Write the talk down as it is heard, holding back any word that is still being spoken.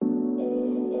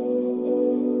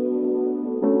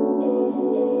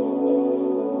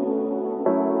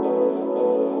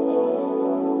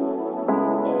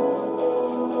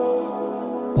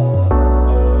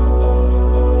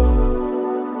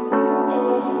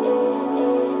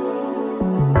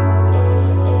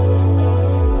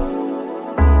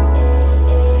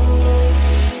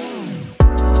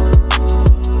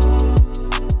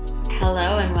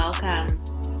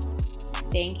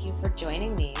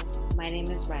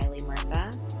Riley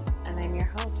Murtha, and I'm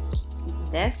your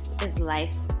host. This is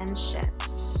Life and Shit,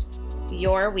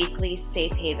 your weekly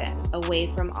safe haven away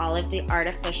from all of the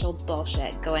artificial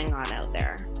bullshit going on out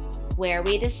there, where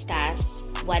we discuss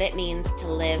what it means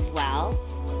to live well,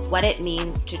 what it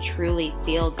means to truly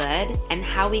feel good, and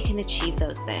how we can achieve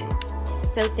those things.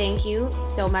 So thank you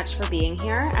so much for being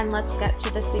here, and let's get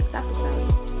to this week's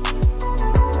episode.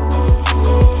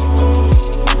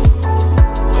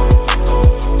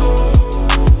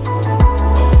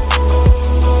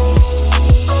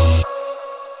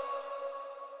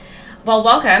 Well,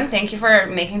 welcome. Thank you for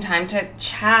making time to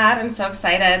chat. I'm so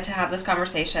excited to have this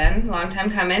conversation. Long time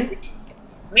coming.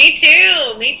 Me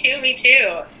too.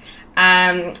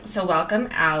 So welcome,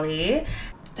 Allie.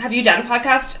 Have you done a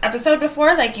podcast episode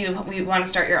before? We want to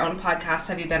start your own podcast.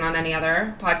 Have you been on any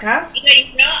other podcasts?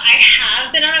 Yeah, I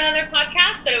have been on another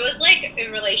podcast, but it was like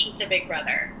in relation to Big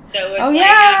Brother. So it was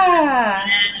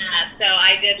so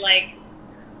I did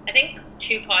I think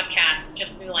 2 podcasts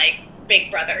just in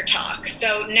Big Brother talk.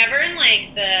 So never in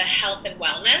the health and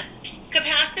wellness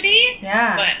capacity.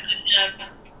 Yeah. But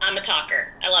I'm a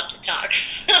talker. I love to talk.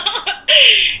 So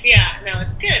yeah, no,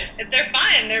 it's good. They're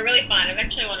fun. They're really fun.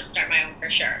 Eventually I want to start my own for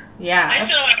sure. Yeah. I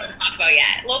just don't know what I want to talk about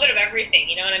yet. A little bit of everything,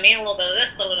 you know what I mean? A little bit of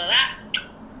this, a little bit of that.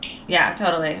 Yeah,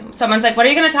 totally. Someone's like, what are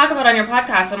you going to talk about on your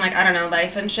podcast? I'm like, I don't know,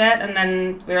 life and shit. And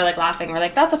then we were laughing. We're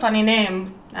like, that's a funny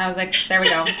name. I was like, there we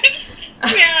go.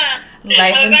 Yeah.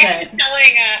 Life I was and actually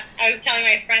shit. telling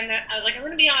my friend that I was like, I'm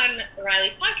going to be on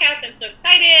Riley's podcast. I'm so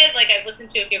excited. I've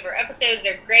listened to a few of her episodes.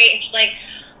 They're great. And she's like,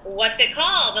 what's it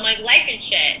called? I'm like, Life and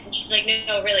Shit. And she's like,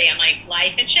 no, really. I'm like,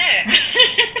 Life and Shit.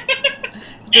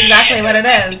 That's exactly what it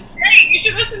is. Great. You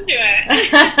should listen to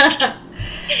it.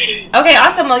 Okay,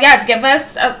 awesome. Well, yeah,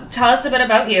 tell us a bit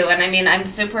about you. And I mean, I'm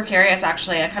super curious,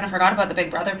 actually. I kind of forgot about the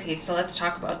Big Brother piece, so let's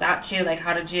talk about that too.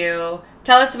 How did you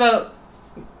tell us about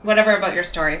whatever about your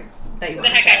story that you want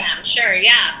to share? I am. Sure,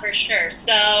 yeah, for sure.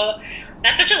 So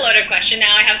that's such a loaded question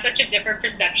now. I have such a different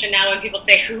perception now when people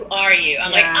say, who are you?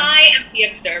 I'm like, I am the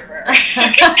observer.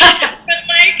 But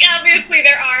obviously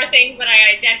there are things that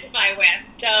I identify with.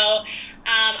 So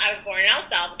I was born in El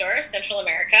Salvador, Central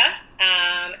America,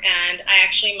 and I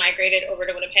actually migrated over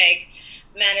to Winnipeg,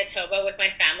 Manitoba with my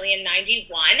family in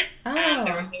 91.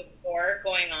 There was a war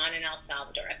going on in El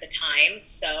Salvador at the time,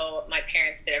 so my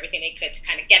parents did everything they could to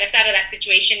kind of get us out of that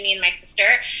situation, me and my sister,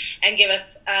 and give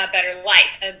us a better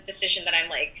life, a decision that I'm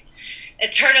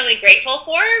eternally grateful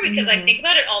for, because I think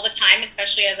about it all the time,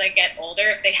 especially as I get older.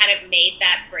 If they hadn't made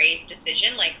that brave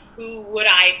decision, who would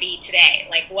I be today?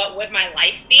 What would my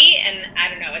life be? And I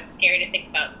don't know, it's scary to think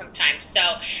about sometimes. So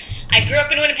I grew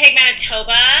up in Winnipeg,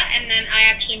 Manitoba, and then I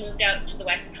actually moved out to the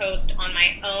West Coast on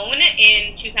my own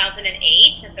in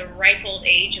 2008 at the ripe old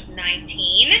age of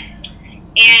 19.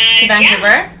 And to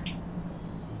Vancouver?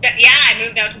 I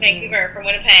moved out to Vancouver from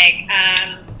Winnipeg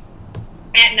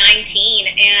at 19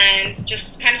 and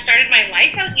just kind of started my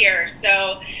life out here.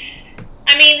 So,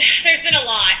 I mean, there's been a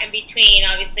lot in between.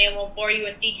 Obviously, I won't bore you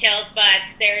with details,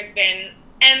 but there's been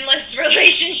endless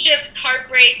relationships,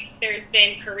 heartbreaks. There's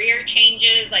been career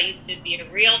changes. I used to be a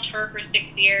realtor for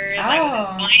 6 years. I was in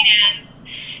finance.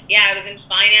 Yeah, I was in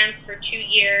finance for 2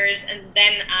 years, and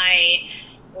then I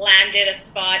landed a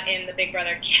spot in the Big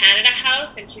Brother Canada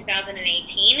house in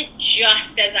 2018,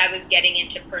 just as I was getting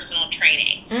into personal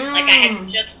training. I had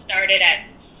just started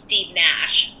at Steve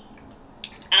Nash.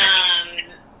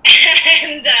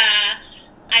 And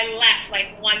I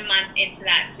left 1 month into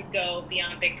that to go be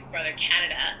on Big Brother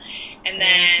Canada. And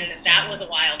then that was a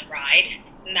wild ride.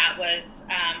 And that was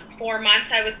 4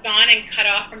 months I was gone and cut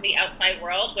off from the outside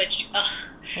world, which,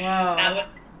 that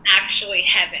was actually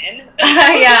heaven.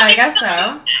 Yeah, I guess so.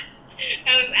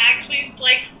 I was actually just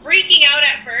freaking out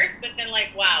at first, but then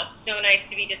wow, so nice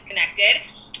to be disconnected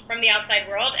from the outside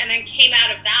world. And then came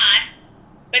out of that.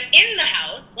 But in the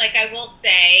house, I will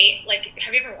say,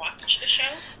 have you ever watched the show?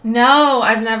 No,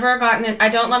 I've never gotten it. I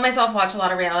don't let myself watch a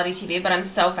lot of reality TV, but I'm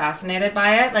so fascinated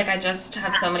by it. I just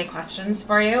have so many questions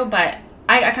for you, but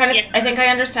I kind of, yes. I think I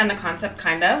understand the concept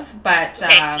kind of, but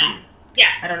okay.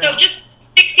 Yes. I don't know. So just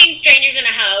 16 strangers in a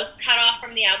house, cut off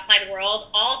from the outside world,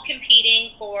 all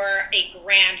competing for a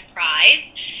grand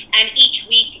prize. And each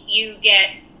week you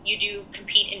do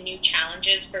compete in new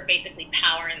challenges for basically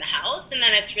power in the house. And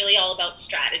then it's really all about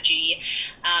strategy,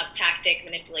 tactic,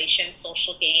 manipulation,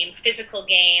 social game, physical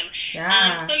game.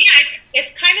 Yeah.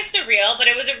 It's kind of surreal, but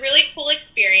it was a really cool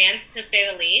experience to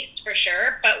say the least, for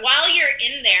sure. But while you're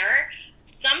in there,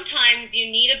 sometimes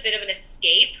you need a bit of an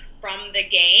escape from the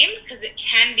game because it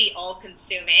can be all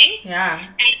consuming. Yeah.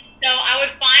 And so I would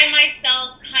find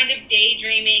myself kind of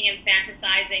daydreaming and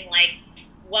fantasizing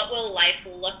what will life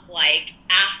look like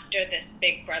after this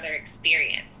Big Brother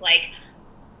experience? Like,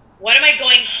 what am I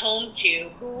going home to?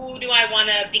 Who do I want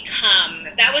to become?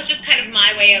 That was just kind of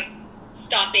my way of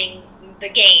stopping the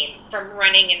game from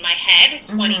running in my head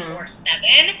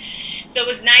 24/7. So it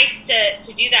was nice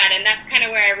to do that. And that's kind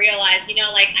of where I realized, you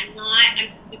know, like,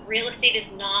 real estate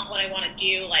is not what I want to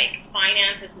do. Like,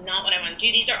 finance is not what I want to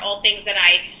do. These are all things that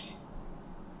I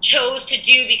chose to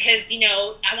do because, you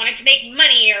know, I wanted to make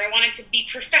money, or I wanted to be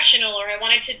professional, or I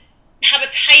wanted to have a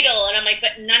title. And I'm like,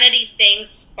 but none of these things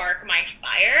spark my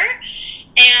fire.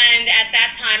 And at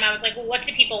that time I was like, well, what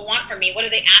do people want from me? What do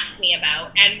they ask me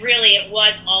about? And really it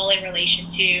was all in relation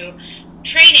to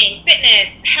training,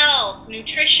 fitness, health,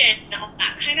 nutrition, all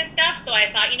that kind of stuff. So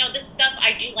I thought, you know, this stuff,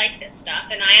 I do like this stuff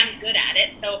and I am good at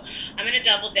it. So I'm going to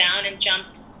double down and jump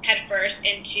headfirst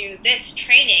into this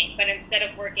training. But instead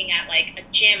of working at like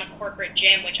a gym, a corporate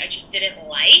gym, which I just didn't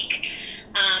like,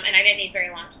 and I didn't need very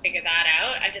long to figure that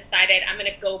out, I decided I'm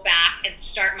going to go back and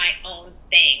start my own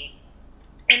thing.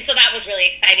 And so that was really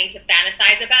exciting to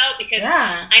fantasize about, because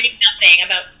I knew nothing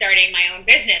about starting my own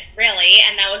business, really.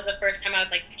 And that was the first time I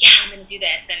was like, yeah, I'm going to do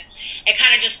this. And it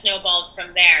kind of just snowballed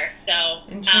from there. So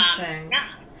interesting.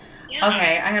 Yeah.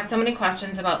 Okay, I have so many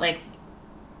questions about like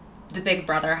the Big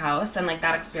Brother house and like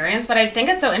that experience, but I think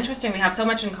it's so interesting. We have so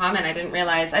much in common. I didn't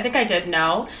realize. I think I did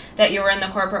know that you were in the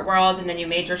corporate world and then you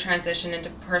made your transition into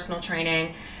personal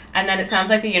training. And then it sounds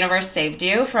like the universe saved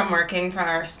you from working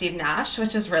for Steve Nash,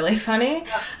 which is really funny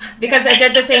because it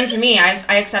did the same to me.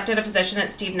 I accepted a position at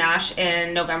Steve Nash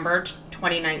in November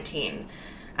 2019.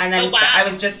 And then I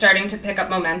was just starting to pick up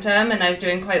momentum and I was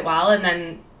doing quite well. And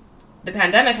then the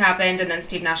pandemic happened and then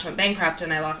Steve Nash went bankrupt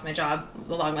and I lost my job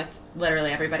along with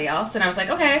literally everybody else. And I was like,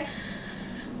 okay.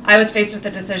 I was faced with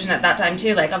the decision at that time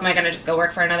too, like, am I going to just go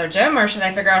work for another gym or should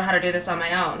I figure out how to do this on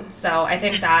my own? So I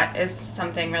think that is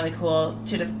something really cool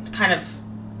to just kind of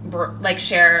like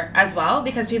share as well,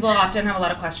 because people often have a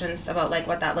lot of questions about like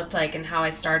what that looked like and how I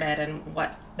started and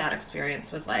what that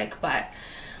experience was like. But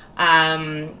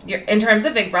in terms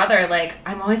of Big Brother, like,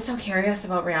 I'm always so curious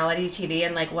about reality TV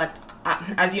and like what,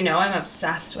 as you know, I'm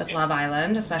obsessed with Love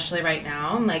Island, especially right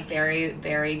now. I'm like very,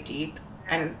 very deep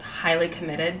and highly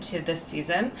committed to this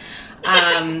season.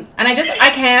 And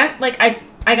I can't, like,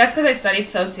 I guess because I studied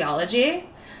sociology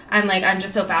and, like, I'm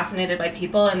just so fascinated by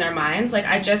people and their minds. Like,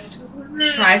 I just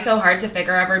try so hard to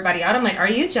figure everybody out. I'm like, are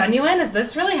you genuine? Is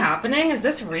this really happening? Is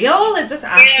this real? Is this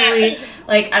actually,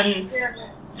 like, I'm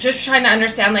just trying to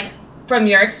understand, like, from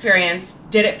your experience,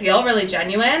 did it feel really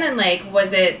genuine? And, like,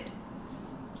 was it,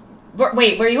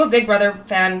 wait, were you a Big Brother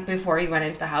fan before you went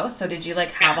into the house? So did you,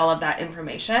 like, have all of that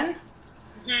information?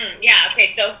 Yeah, okay,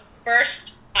 so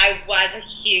first, I was a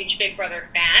huge Big Brother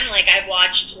fan. Like, I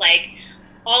watched, like,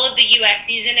 all of the U.S.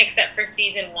 season except for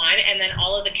season 1, and then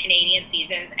all of the Canadian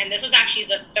seasons. And this was actually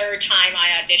the third time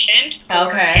I auditioned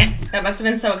for it. That must have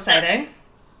been so exciting.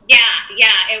 Yeah,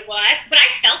 it was. But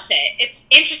I felt it. It's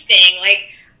interesting. Like,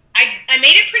 I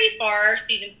made it pretty far,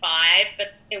 season 5,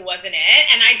 but it wasn't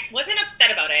it. And I wasn't upset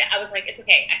about it. I was like, it's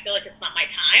okay. I feel like it's not my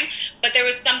time. But there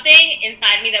was something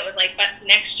inside me that was like, but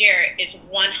next year is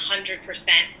 100%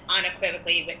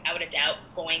 unequivocally, without a doubt,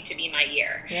 going to be my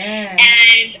year. Yeah.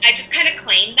 And I just kind of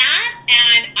claimed that.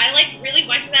 And I like really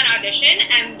went to that audition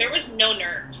and there was no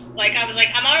nerves. Like, I was like,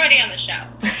 I'm already on the show.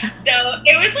 So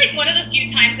it was like one of the few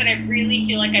times that I really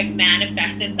feel like I've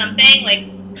manifested something, like,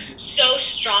 so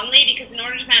strongly, because in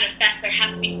order to manifest there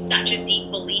has to be such a deep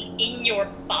belief in your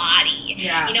body.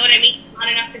 Yeah. You know what I mean? It's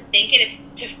not enough to think it, it's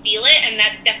to feel it. And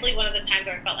that's definitely one of the times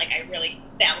where I felt like I really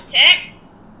felt it.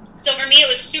 So for me it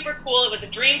was super cool. It was a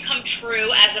dream come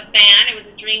true. As a fan, it was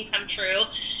a dream come true.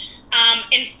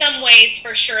 In some ways,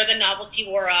 for sure, the novelty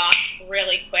wore off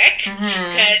really quick,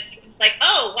 because it's just like,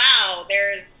 oh wow,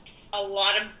 there's a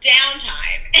lot of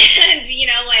downtime and you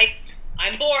know, like,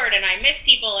 I'm bored and I miss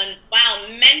people, and wow,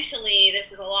 mentally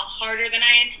this is a lot harder than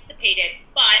I anticipated.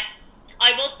 But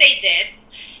I will say this,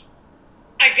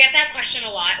 I get that question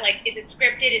a lot, like, is it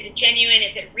scripted, is it genuine,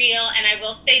 is it real? And I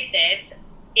will say this,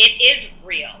 it is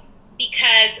real,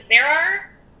 because there are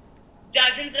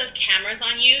dozens of cameras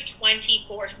on you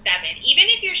 24/7. Even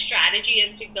if your strategy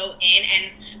is to go in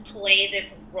and play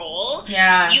this role,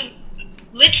 you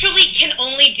literally can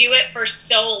only do it for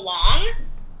so long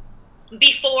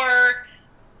before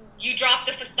you drop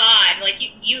the facade.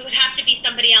 Like, you would have to be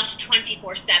somebody else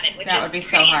 24/7, which that would be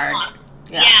so hard.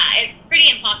 Yeah, it's pretty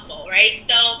impossible, right?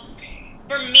 So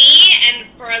for me and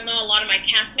for I know a lot of my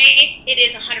castmates, it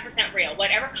is 100% real.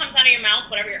 Whatever comes out of your mouth,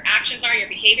 whatever your actions are, your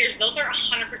behaviors, those are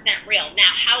 100% real.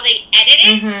 Now, how they edit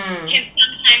it can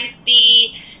sometimes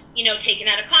be taken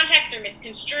out of context or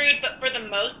misconstrued. But for the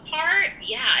most part,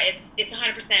 yeah, it's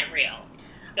 100% real.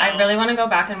 So, I really want to go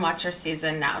back and watch your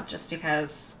season now, just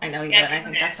because I know you, and I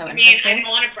think that's so interesting. I don't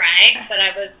want to brag, but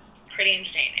I was pretty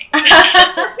entertaining.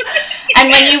 And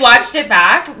when you watched it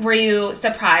back, were you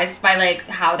surprised by like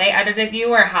how they edited you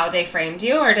or how they framed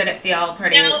you, or did it feel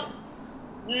pretty? No.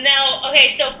 Okay,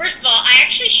 so first of all, I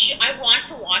actually I want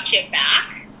to watch it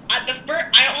back.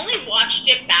 I only watched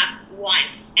it back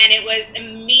once, and it was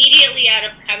immediately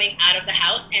coming out of the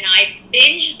house, and I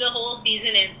binged the whole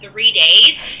season in 3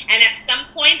 days, and at some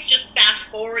points just fast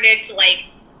forwarded to like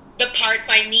the parts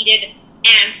I needed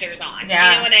answers on. Yeah. Do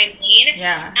you know what I mean?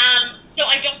 Yeah. So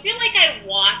I don't feel like I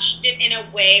watched it in a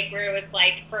way where it was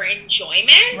like for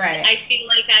enjoyment. Right. I feel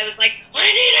like I was like,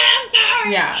 I need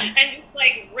answers. Yeah. And just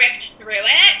like ripped through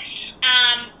it.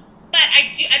 But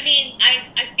I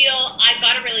feel I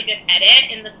got a really good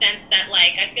edit in the sense that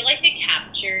like I feel like they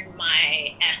captured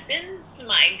my essence,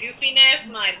 my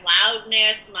goofiness, my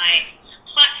loudness, my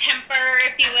hot temper,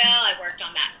 if you will. I worked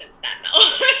on that since then, though.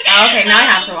 Okay, now I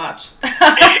have to watch.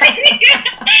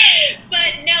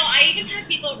 But no, I even had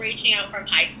people reaching out from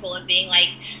high school and being like,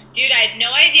 dude, I had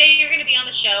no idea you were going to be on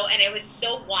the show, and it was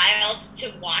so wild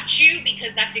to watch you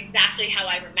because that's exactly how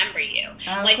I remember you.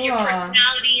 Like, cool. Your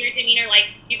personality, your demeanor, like,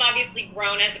 you've obviously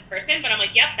grown as a person, but I'm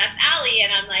like, yep, that's Allie.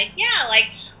 And I'm like, yeah,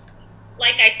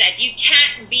 like I said, you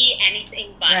can't be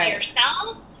anything but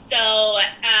yourself. So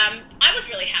I was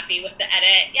really happy with the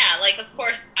edit. Yeah, like, of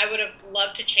course, I would have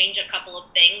loved to change a couple of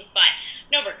things, but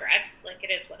no regrets. Like,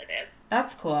 it is what it is.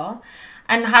 That's cool.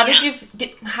 And how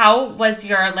was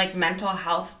your, like, mental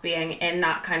health being in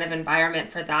that kind of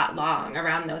environment for that long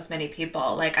around those many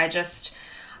people? Like, I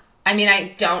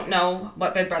don't know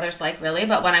what Big Brother's like, really,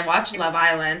 but when I watch Love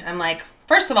Island, I'm like,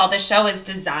 first of all, this show is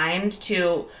designed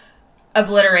to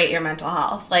obliterate your mental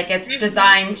health. Like, it's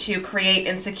designed to create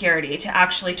insecurity, to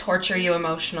actually torture you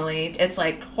emotionally. It's,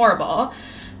 like, horrible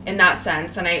in that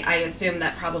sense, and I assume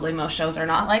that probably most shows are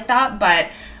not like that,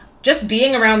 but just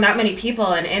being around that many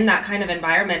people and in that kind of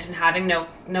environment and having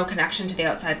no connection to the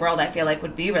outside world, I feel like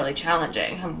would be really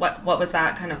challenging. And what was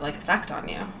that kind of like effect on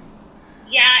you?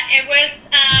 Yeah, it was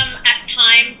at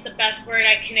times the best word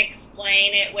I can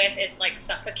explain it with is like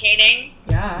suffocating.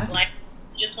 Yeah. Like,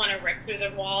 you just want to rip through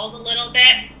the walls a little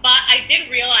bit. But I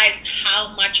did realize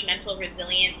how much mental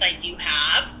resilience I do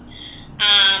have.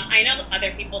 I know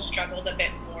other people struggled a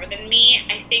bit more than me.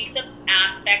 I think the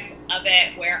aspects of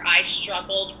it where I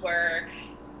struggled were,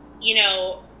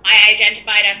 I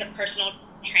identified as a personal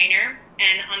trainer,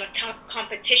 and on the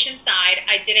competition side,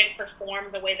 I didn't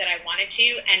perform the way that I wanted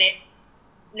to. And it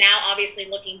now, obviously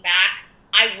looking back,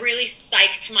 I really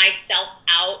psyched myself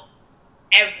out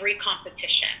every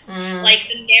competition. Like,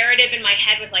 the narrative in my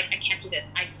head was like, I can't do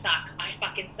this. I suck. I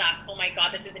fucking suck. Oh my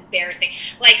God, this is embarrassing.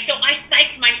 Like, so I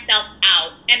psyched myself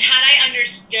out. And had I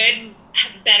understood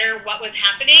better what was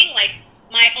happening, like,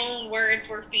 my own words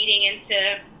were feeding into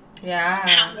how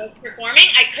I was performing,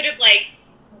 I could have, like,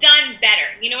 done better.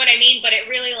 You know what I mean? But it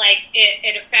really, like,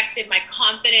 it affected my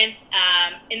confidence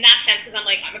in that sense, because I'm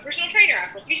like, I'm a personal trainer. I'm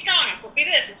supposed to be strong. I'm supposed to be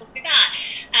this. I'm supposed to be that.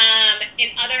 In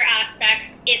other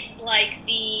aspects, it's like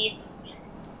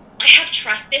I have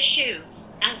trust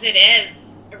issues as it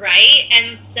is, right?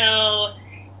 And so,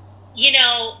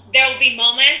 there will be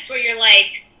moments where you're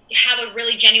like, you have a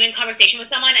really genuine conversation with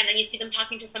someone, and then you see them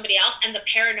talking to somebody else, and the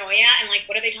paranoia and like,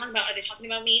 what are they talking about? Are they talking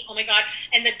about me? Oh my God.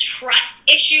 And the trust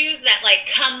issues that like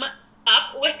come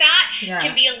up with that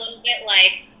can be a little bit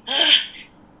like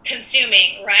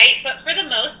consuming, right? But for the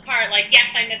most part, like,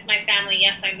 yes, I miss my family.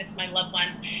 Yes, I miss my loved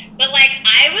ones. But like,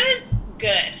 I was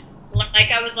good.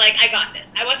 Like, I was like, I got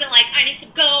this. I wasn't like, I need to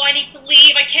go. I need to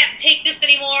leave. I can't take this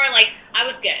anymore. Like, I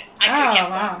was good. I could have kept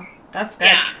going. That's good.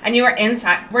 Yeah. And you were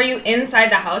inside. Were you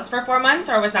inside the house for 4 months,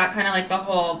 or was that kind of like the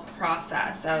whole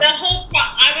process of?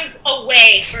 I was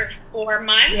away for 4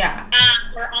 months. Yeah.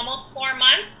 Or almost 4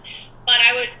 months, but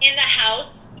I was in the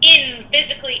house,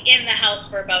 physically in the house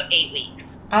for about 8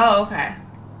 weeks. Oh, okay.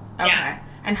 Okay. Yeah.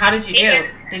 And how did you do?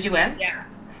 Did you win? Yeah.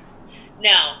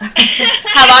 No.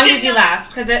 How long did you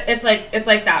last? Because it's like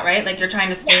that, right? Like, you're trying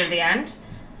to stay to the end.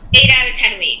 8 out of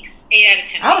 10 weeks. 8 out of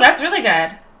 10 weeks. Oh, that's really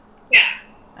good. Yeah.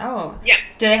 Oh. Yeah.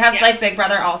 Do they have, like, Big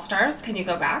Brother All-Stars? Can you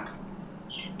go back?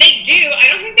 They do. I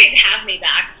don't think they'd have me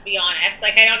back, to be honest.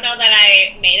 Like, I don't know that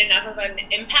I made enough of an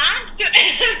impact.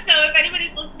 So if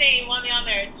anybody's listening, you want me on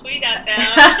there, tweet at them.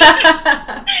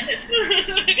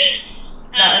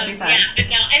 That would be fun. Yeah, but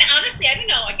no. And honestly, I don't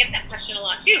know. I get that question a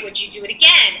lot, too. Would you do it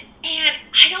again? And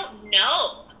I don't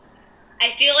know.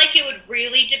 I feel like it would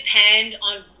really depend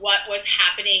on what was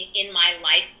happening in my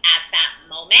life at that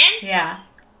moment. Yeah.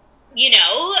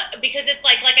 because it's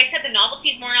like I said, the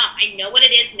novelty's worn off. I know what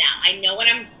it is now. I know what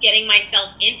I'm getting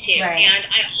myself into. Right. And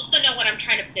I also know what I'm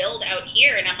trying to build out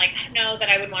here. And I'm like, I don't know that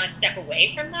I would want to step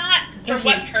away from that. For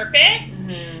what purpose?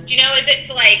 Mm-hmm. Do you know, is it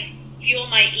to like fuel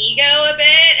my ego a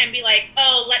bit and be like,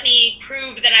 oh, let me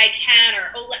prove that I can,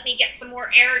 or oh, let me get some more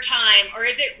airtime? Or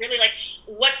is it really like,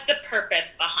 what's the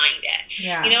purpose behind it?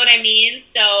 Yeah. You know what I mean?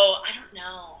 So I don't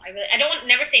know. I don't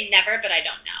never say never, but I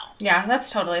don't know. Yeah,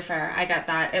 that's totally fair. I get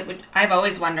that. I've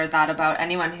always wondered that about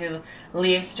anyone who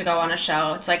leaves to go on a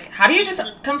show. It's like, how do you just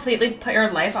completely put your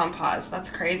life on pause?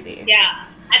 That's crazy. Yeah.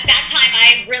 At that time,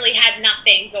 I really had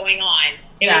nothing going on.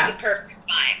 It was the perfect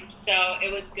time, so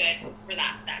it was good for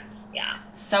that sense. Yeah.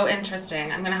 So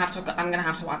interesting. I'm gonna have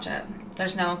to watch it.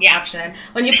 There's no option.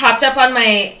 When you popped up on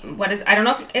my I don't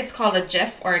know if it's called a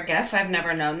GIF or a GIF. I've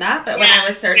never known that, but when I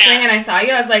was searching and I saw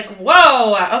you, I was like,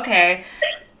 whoa, okay,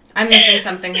 I'm missing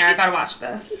something here. I gotta watch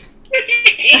this.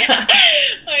 Yeah.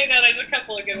 I know. There's a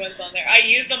couple of good ones on there. I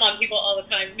use them on people all the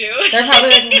time too. They're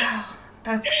probably like, wow.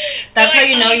 That's how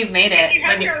you know you've made it. You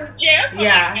have your own GIF?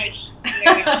 Yeah.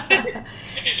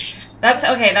 That's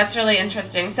okay. That's really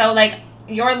interesting. So, like,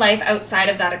 your life outside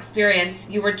of that experience,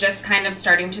 you were just kind of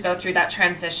starting to go through that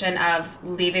transition of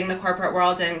leaving the corporate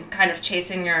world and kind of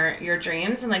chasing your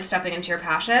dreams and, like, stepping into your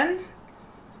passion?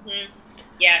 Mm-hmm.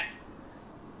 Yes.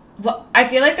 Well, I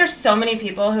feel like there's so many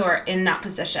people who are in that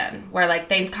position where, like,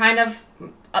 they kind of,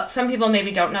 some people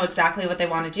maybe don't know exactly what they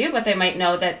want to do, but they might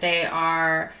know that they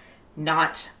are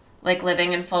not like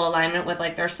living in full alignment with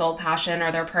like their soul passion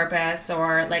or their purpose,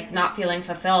 or like not feeling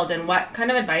fulfilled. And what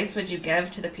kind of advice would you give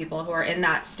to the people who are in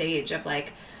that stage of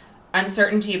like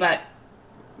uncertainty but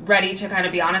ready to kind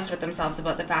of be honest with themselves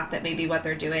about the fact that maybe what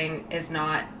they're doing is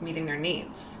not meeting their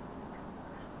needs?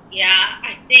 Yeah,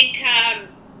 I think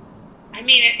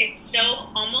it's so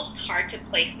almost hard to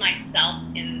place myself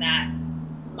in that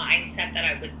mindset that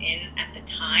I was in at the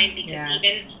time, because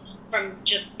even from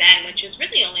just then, which is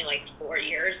really only like 4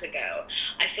 years ago,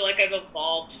 I feel like I've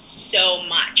evolved so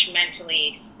much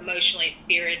mentally, emotionally,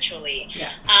 spiritually.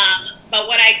 Yeah. But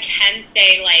what I can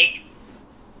say, like,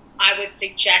 I would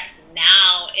suggest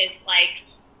now is like,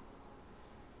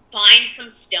 find some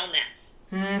stillness.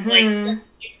 Mm-hmm. Like,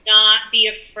 just do not be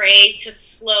afraid to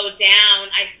slow down.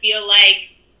 I feel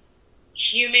like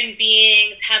human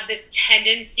beings have this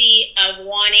tendency of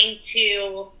wanting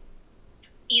to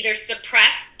either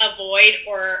suppress, avoid,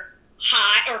 or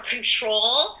hide or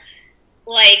control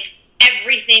like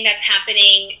everything that's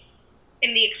happening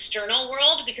in the external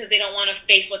world, because they don't want to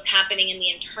face what's happening in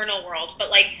the internal world. But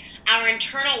like, our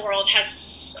internal world has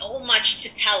so much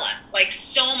to tell us, like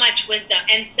so much wisdom.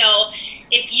 And so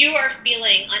if you are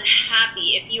feeling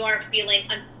unhappy, if you are feeling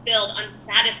unfulfilled,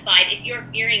 unsatisfied, if you're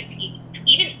feeling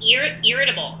even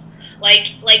irritable,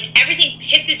 like everything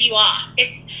pisses you off,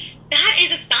 that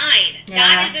is a sign. Yeah.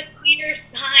 That is a clear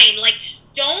sign. Like,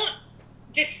 don't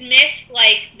dismiss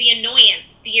like the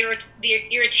annoyance, the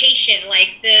irritation,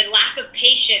 like the lack of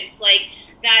patience, like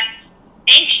that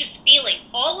anxious feeling.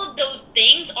 All of those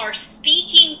things are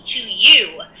speaking to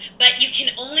you, but you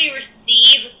can only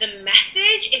receive the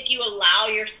message if you allow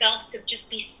yourself to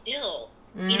just be still.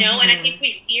 Mm-hmm. You know, and I think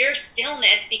we fear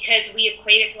stillness because we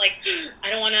equate it to like, I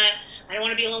don't want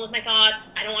to be alone with my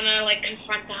thoughts. I don't want to like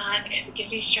confront that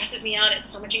because it stresses me out. It's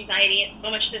so much anxiety. It's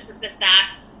so much this,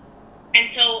 that. And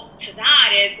so to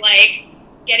that is like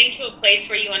getting to a place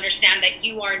where you understand that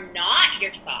you are not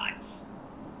your thoughts.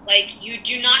 Like, you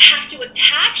do not have to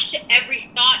attach to every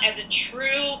thought as a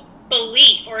true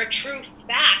belief or a true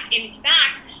fact. In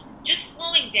fact, just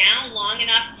slowing down long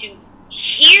enough to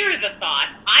hear the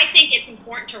thoughts. I think it's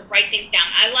important to write things down.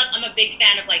 I'm a big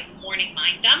fan of like morning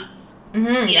mind dumps.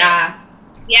 Mm-hmm, yeah.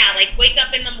 Yeah, like wake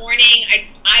up in the morning.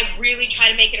 I really try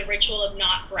to make it a ritual of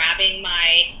not grabbing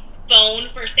my phone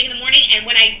first thing in the morning. And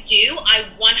when I do, I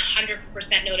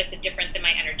 100% notice a difference in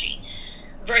my energy.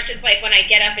 Versus like when I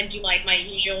get up and do like my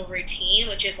usual routine,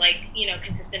 which is like, you know,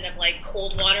 consistent of like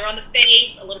cold water on the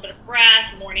face, a little bit of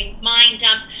breath, morning mind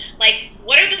dump. Like,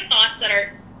 what are the thoughts that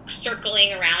are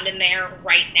circling around in there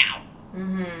right now?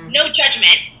 Mm-hmm. No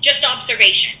judgment, just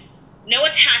observation. No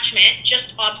attachment,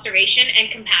 just observation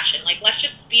and compassion. Like, let's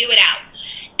just spew it out.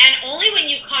 And only when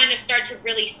you kind of start to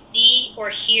really see or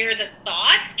hear the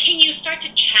thoughts can you start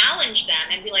to challenge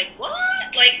them and be like, what?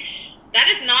 Like, that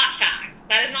is not fact.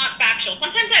 That is not factual.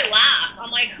 Sometimes I laugh.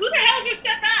 I'm like, who the hell just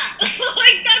said that?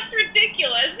 Like, that's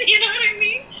ridiculous. You know what I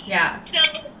mean? Yeah. So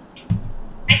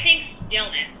I think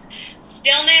stillness,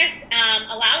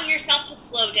 allowing yourself to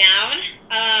slow down,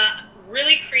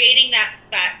 really creating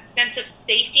that sense sense of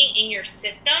safety in your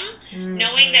system,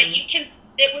 knowing that you can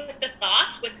sit with the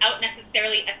thoughts without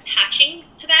necessarily attaching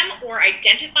to them or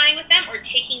identifying with them or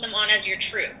taking them on as your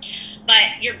truth.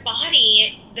 But your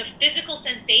body, the physical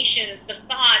sensations, the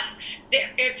thoughts,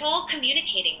 it's all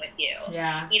communicating with you.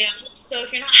 Yeah. You know, so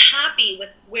if you're not happy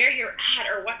with where you're at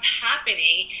or what's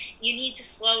happening, you need to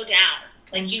slow down.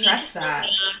 Like, and you trust need to slow that.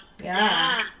 down.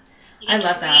 Yeah. I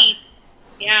love that.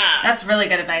 Yeah. That's really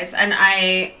good advice. And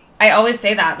I always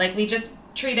say that, like, we just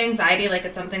treat anxiety like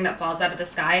it's something that falls out of the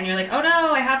sky and you're like, oh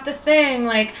no, I have this thing,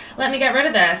 like, let me get rid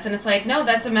of this. And it's like, no,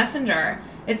 that's a messenger.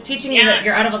 It's teaching you that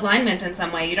you're out of alignment in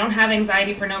some way. You don't have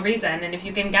anxiety for no reason. And if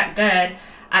you can get good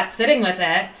at sitting with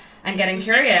it and getting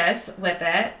curious with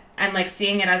it and, like,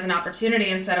 seeing it as an opportunity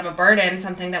instead of a burden,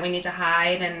 something that we need to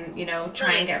hide and, you know,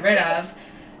 try and get rid of,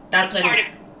 that's when...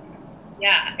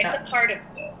 it's a part of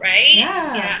you, right?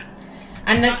 Yeah.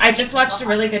 And then I just watched a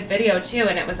really good video too,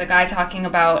 and it was a guy talking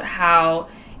about how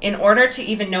in order to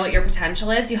even know what your potential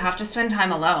is, you have to spend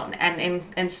time alone and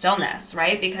in stillness,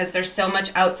 right? Because there's so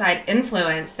much outside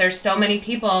influence. There's so many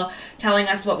people telling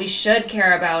us what we should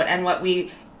care about and what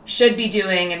we should be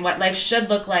doing and what life should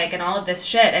look like and all of this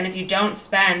shit. And if you don't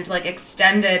spend like an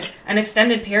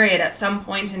extended period at some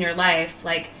point in your life,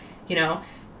 like, you know,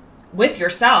 with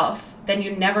yourself, then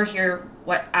you never hear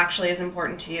what actually is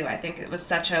important to you. I think it was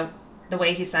the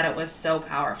way he said it was so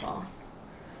powerful.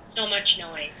 So much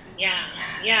noise.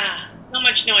 Yeah. So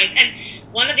much noise. And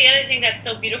one of the other things that's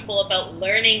so beautiful about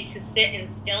learning to sit in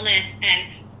stillness and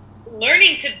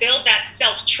learning to build that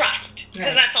self-trust,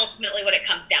 because that's ultimately what it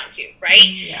comes down to, right?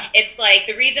 Yeah. It's like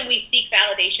the reason we seek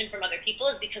validation from other people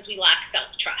is because we lack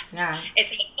self-trust. Yeah.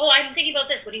 It's like, oh, I'm thinking about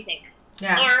this. What do you think?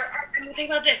 Yeah. Or I'm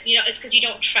thinking about this. You know, it's because you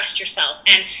don't trust yourself.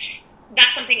 And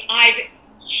that's something I've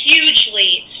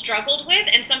hugely struggled with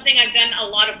and something I've done a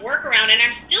lot of work around, and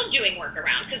I'm still doing work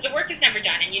around because the work is never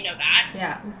done, and you know that.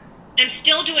 Yeah. I'm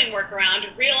still doing work around,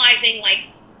 realizing, like,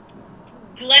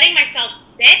 letting myself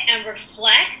sit and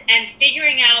reflect and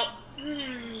figuring out,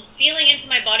 feeling into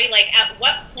my body, like, at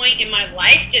what point in my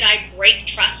life did I break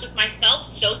trust with myself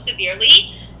so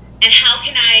severely, and how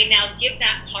can I now give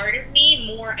that part of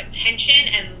me more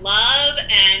attention and love,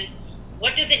 and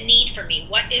what does it need from me?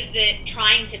 What is it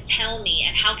trying to tell me?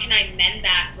 And how can I mend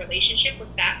that relationship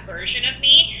with that version of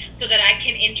me so that I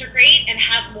can integrate and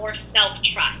have more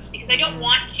self-trust? Because I don't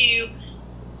want to,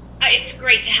 it's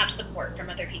great to have support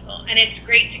from other people. And it's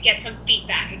great to get some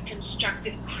feedback and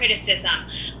constructive criticism.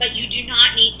 But you do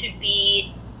not need to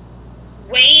be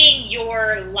weighing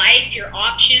your life, your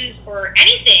options, or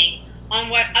anything on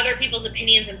what other people's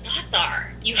opinions and thoughts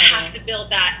are. You have to build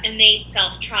that innate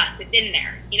self-trust. It's in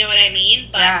there. You know what I mean?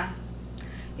 But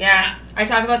yeah. I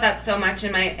talk about that so much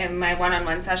in my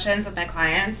one-on-one sessions with my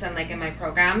clients and, like, in my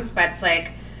programs, but it's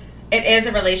like it is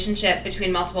a relationship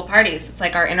between multiple parties. It's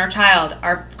like our inner child,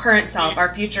 our current self,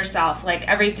 our future self. Like,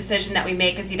 every decision that we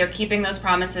make is either keeping those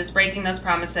promises, breaking those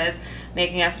promises,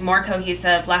 making us more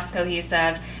cohesive, less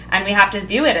cohesive, and we have to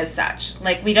view it as such.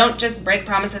 Like, we don't just break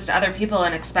promises to other people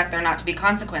and expect there not to be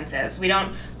consequences. We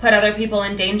don't put other people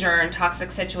in danger and toxic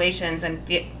situations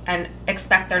and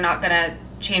expect they're not going to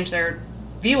change their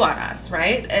view on us,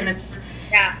 right? And it's...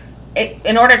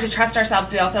 in order to trust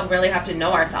ourselves, we also really have to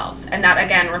know ourselves. And that,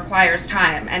 again, requires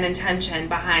time and intention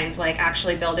behind, like,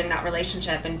 actually building that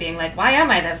relationship and being like, why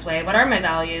am I this way? What are my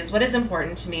values? What is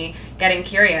important to me? Getting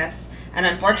curious. And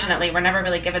unfortunately, we're never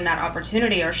really given that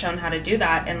opportunity or shown how to do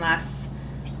that unless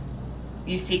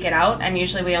you seek it out. And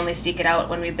usually we only seek it out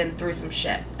when we've been through some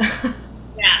shit.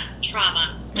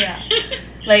 Trauma. Yeah.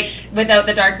 Like, without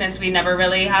the darkness, we never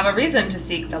really have a reason to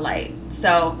seek the light.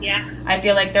 So I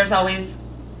feel like there's always...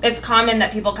 It's common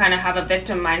that people kind of have a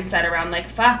victim mindset around, like,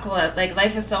 fuck, well, like,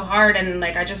 life is so hard and,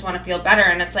 like, I just want to feel better.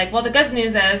 And it's like, well, the good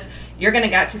news is you're going to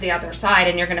get to the other side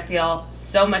and you're going to feel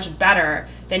so much better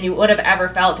than you would have ever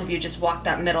felt if you just walked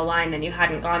that middle line and you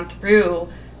hadn't gone through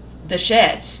the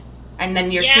shit. And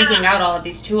then you're seeking out all of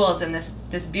these tools and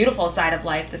this beautiful side of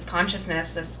life, this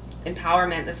consciousness, this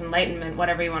empowerment, this enlightenment,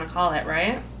 whatever you want to call it,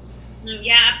 right?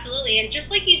 Yeah, absolutely. And just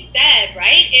like you said,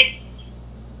 right,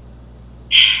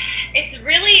 it's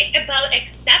really about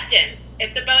acceptance.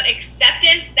 It's about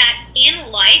acceptance that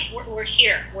in life, we're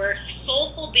here. We're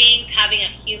soulful beings having a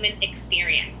human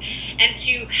experience. And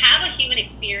to have a human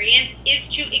experience is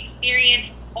to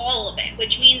experience all of it,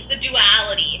 which means the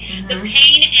duality, the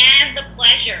pain and the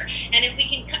pleasure. And if we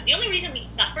can, the only reason we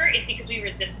suffer is because we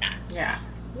resist that. Yeah.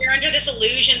 We're under this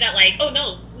illusion that, like, oh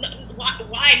no,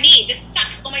 why me? This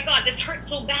sucks. Oh my God, this hurts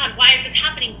so bad. Why is this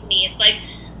happening to me? It's like,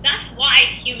 that's why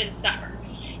humans suffer.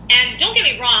 And don't get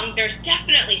me wrong, there's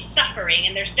definitely suffering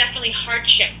and there's definitely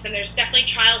hardships and there's definitely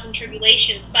trials and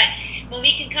tribulations, but when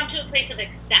we can come to a place of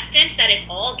acceptance that it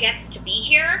all gets to be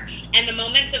here, and the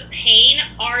moments of pain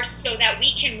are so that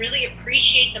we can really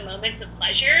appreciate the moments of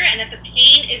pleasure, and that the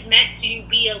pain is meant to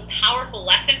be a powerful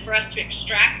lesson for us to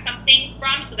extract something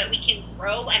from so that we can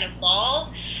grow and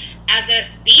evolve as a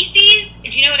species.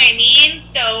 Do you know what I mean?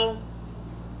 So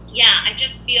yeah, I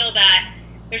just feel that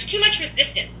there's too much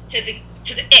resistance to the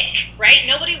ick, right?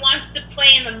 Nobody wants to play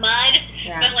in the mud,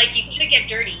 but like, you gotta get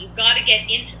dirty. You gotta get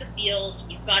into the feels.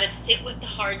 You've gotta sit with the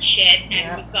hard shit,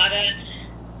 and you've gotta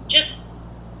just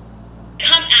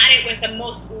come at it with the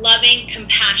most loving,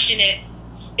 compassionate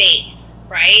space,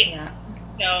 right? Yeah.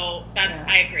 So that's,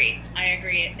 I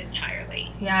agree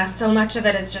entirely. Yeah, so much of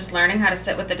it is just learning how to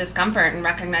sit with the discomfort and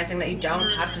recognizing that you don't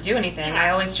have to do anything. I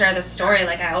always share this story,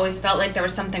 like, I always felt like there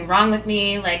was something wrong with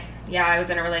me. Like, yeah, I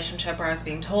was in a relationship where I was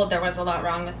being told there was a lot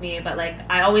wrong with me, but like,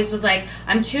 I always was like,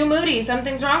 I'm too moody,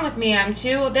 something's wrong with me, I'm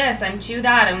too this, I'm too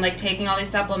that. I'm like taking all these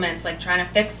supplements, like trying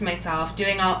to fix myself,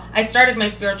 I started my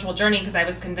spiritual journey because I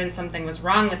was convinced something was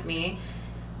wrong with me.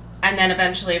 And then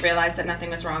eventually realized that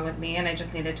nothing was wrong with me, and I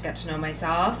just needed to get to know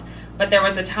myself. But there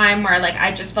was a time where, like,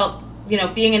 I just felt, you know,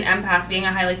 being an empath, being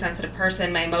a highly sensitive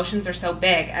person, my emotions are so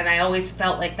big, and I always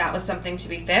felt like that was something to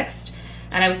be fixed.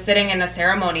 And I was sitting in a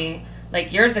ceremony,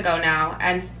 like, years ago now,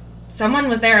 and someone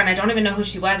was there, and I don't even know who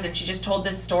she was, and she just told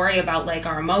this story about, like,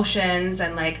 our emotions,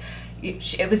 and, like,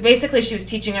 it was basically, she was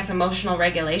teaching us emotional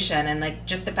regulation, and like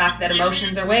just the fact that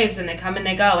emotions are waves and they come and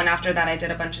they go. And after that I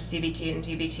did a bunch of CBT and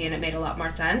TBT, and it made a lot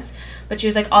more sense. But she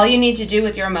was like, all you need to do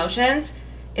with your emotions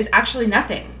is actually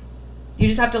nothing. You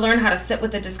just have to learn how to sit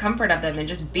with the discomfort of them and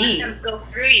just be. Let them go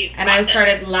through you. And I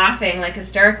started laughing like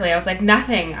hysterically. I was like,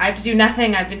 nothing. I have to do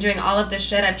nothing. I've been doing all of this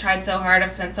shit. I've tried so hard.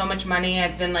 I've spent so much money.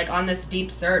 I've been like on this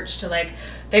deep search to like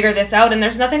figure this out, and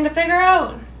there's nothing to figure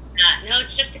out. No,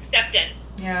 it's just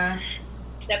acceptance. Yeah.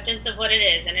 Acceptance of what it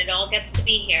is, and it all gets to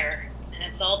be here, and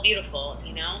it's all beautiful,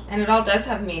 you know? And it all does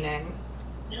have meaning.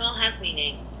 It all has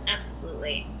meaning,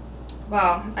 absolutely.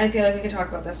 Well, I feel like we could talk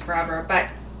about this forever, but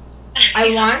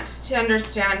I want to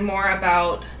understand more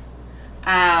about,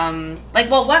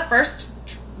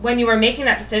 when you were making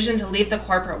that decision to leave the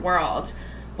corporate world,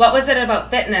 what was it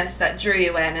about fitness that drew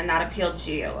you in and that appealed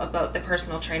to you about the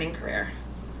personal training career?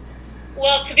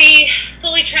 Well, to be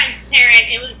fully transparent,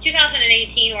 it was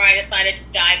 2018 where I decided to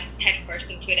dive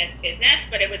headfirst into it as business,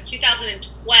 but it was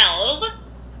 2012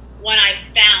 when I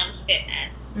found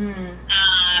fitness.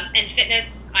 And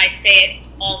fitness, I say it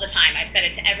all the time. I've said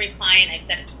it to every client. I've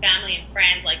said it to family and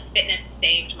friends. Like, fitness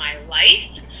saved my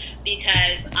life,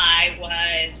 because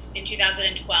in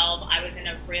 2012, I was in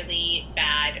a really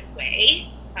bad way.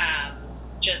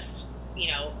 Just, you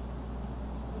know,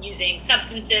 using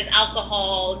substances,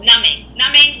 alcohol, numbing,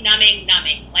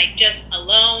 like just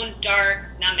alone, dark,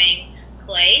 numbing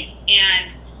place.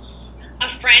 And a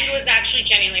friend was actually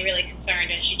genuinely really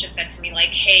concerned, and she just said to me, like,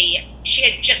 hey, she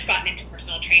had just gotten into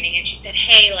personal training, and she said,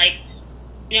 hey, like,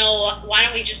 you know, why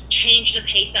don't we just change the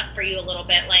pace up for you a little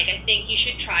bit? Like, I think you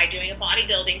should try doing a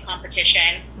bodybuilding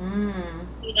competition.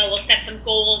 You know, we'll set some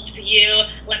goals for you.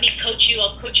 Let me coach you.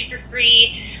 I'll coach you for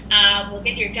free. We'll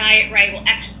get your diet right. We'll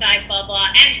exercise, blah, blah.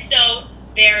 And so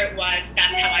there it was.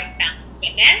 That's how I found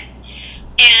fitness.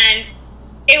 And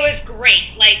it was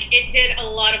great. Like, it did a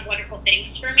lot of wonderful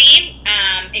things for me.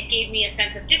 It gave me a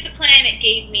sense of discipline. It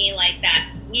gave me like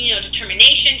that, you know,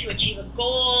 determination to achieve a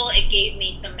goal. It gave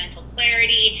me some mental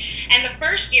clarity. And the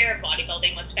first year of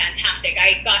bodybuilding was fantastic.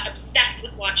 I got obsessed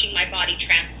with watching my body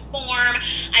transform.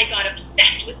 I got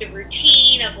obsessed with the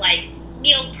routine of like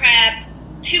meal prep,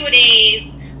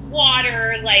 2-a-days,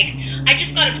 water. Like, I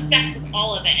just got obsessed with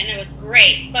all of it, and it was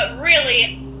great. But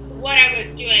really, what I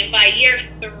was doing by year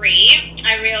 3,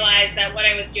 I realized that what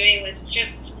I was doing was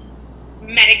just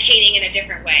medicating in a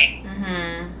different way.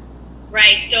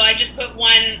 Right? So I just put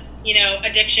one, you know,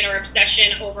 addiction or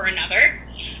obsession over another.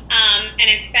 And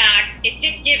in fact, it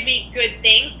did give me good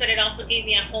things, but it also gave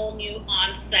me a whole new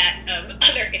onset of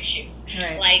other issues,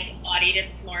 like body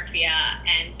dysmorphia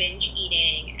and binge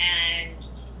eating and,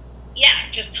 yeah,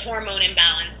 just hormone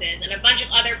imbalances and a bunch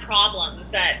of other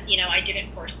problems that, you know, I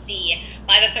didn't foresee.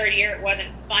 By the 3rd year, it wasn't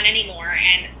fun anymore.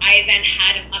 And I then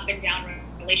had an up and down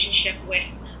relationship with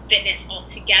fitness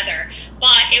altogether.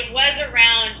 But it was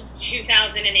around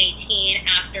 2018,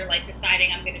 after like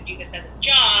deciding I'm going to do this as a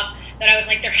job, that I was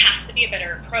like, there has to be a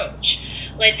better approach.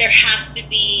 Like, there has to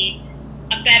be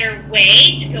a better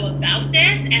way to go about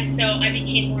this. And so I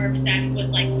became more obsessed with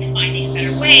like finding a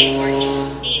better way, or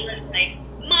just being like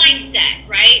mindset,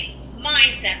 right?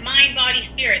 Mindset, mind, body,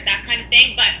 spirit, that kind of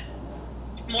thing, but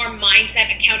more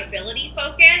mindset accountability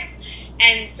focus.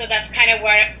 And so that's kind of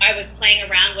what I was playing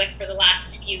around with for the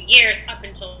last few years up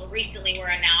until recently, where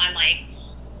now I'm like,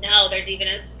 no, there's even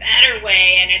a better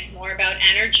way, and it's more about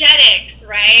energetics,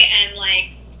 right? And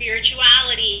like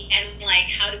spirituality, and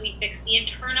like how do we fix the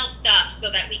internal stuff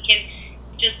so that we can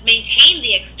just maintain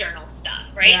the external stuff,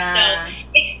 right? Yeah. So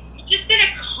it's just been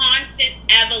a constant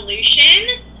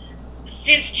evolution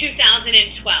since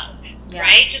 2012. Yeah.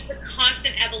 Right? Just a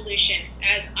constant evolution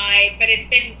but it's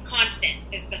been constant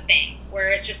is the thing,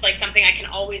 where it's just like something I can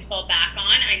always fall back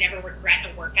on. I never regret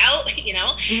a workout, you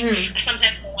know? Mm-hmm.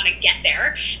 Sometimes I want to get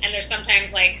there. And there's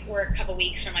sometimes like we're a couple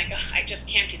weeks from like, I just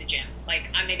can't do the gym. Like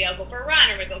maybe I'll go for a run,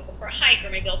 or maybe I'll go for a hike,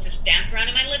 or maybe I'll just dance around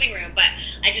in my living room, but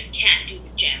I just can't do the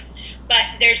gym. But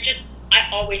I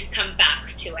always come back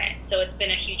to it. So it's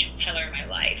been a huge pillar in my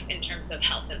life in terms of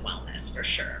health and wellness, for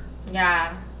sure.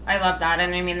 Yeah. I love that.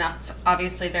 And I mean, that's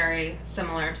obviously very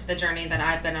similar to the journey that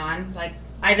I've been on. Like,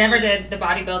 I never did the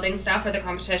bodybuilding stuff or the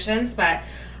competitions, but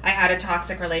I had a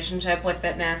toxic relationship with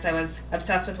fitness. I was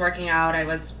obsessed with working out. I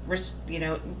was,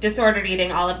 disordered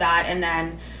eating, all of that. And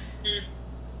then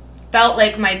felt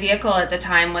like my vehicle at the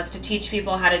time was to teach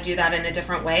people how to do that in a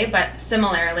different way. But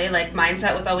similarly, like,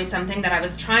 mindset was always something that I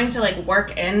was trying to like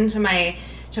work into my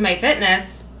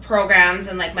fitness programs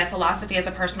and like my philosophy as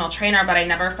a personal trainer, but I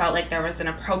never felt like there was an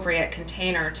appropriate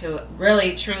container to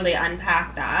really truly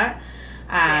unpack that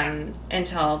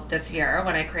until this year,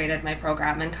 when I created my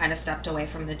program and kind of stepped away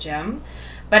from the gym.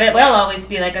 But it will always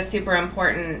be like a super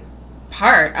important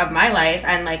part of my life,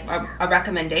 and like a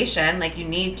recommendation. Like, you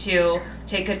need to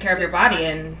take good care of your body,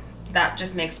 and that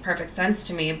just makes perfect sense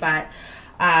to me. But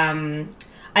I'm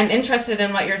interested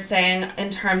in what you're saying in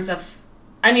terms of,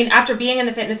 I mean, after being in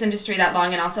the fitness industry that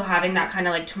long and also having that kind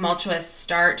of like tumultuous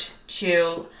start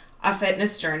to a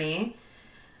fitness journey,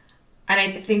 and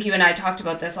I think you and I talked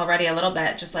about this already a little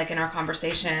bit, just like in our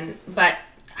conversation, but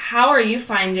how are you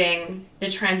finding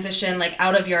the transition, like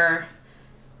out of your,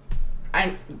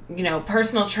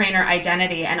 personal trainer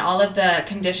identity and all of the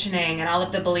conditioning and all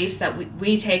of the beliefs that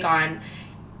we take on,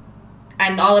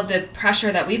 and all of the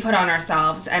pressure that we put on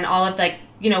ourselves, and all of like,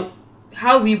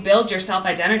 how you build your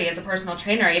self-identity as a personal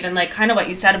trainer, even like kind of what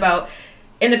you said about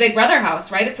in the Big Brother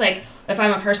house, right? It's like, if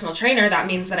I'm a personal trainer, that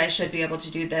means that I should be able to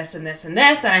do this and this and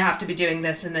this, and I have to be doing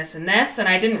this and this and this. And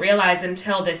I didn't realize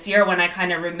until this year, when I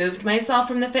kind of removed myself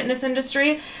from the fitness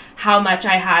industry, how much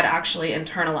I had actually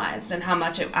internalized and how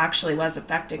much it actually was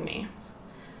affecting me.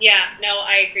 Yeah, no,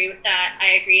 I agree with that.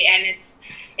 I agree. And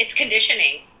it's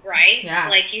conditioning, right? Yeah.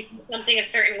 Like, you do something a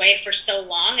certain way for so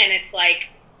long, and it's like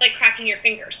cracking your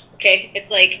fingers, okay? It's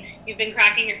like you've been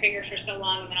cracking your fingers for so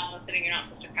long, and then all of a sudden you're not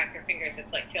supposed to crack your fingers.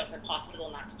 It's like feels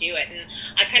impossible not to do it. And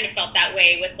I kind of felt that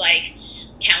way with like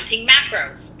counting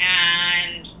macros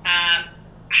and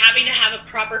having to have a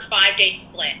proper 5-day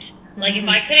split. Like, if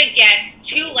I couldn't get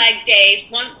 2 leg days,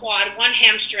 1 quad, 1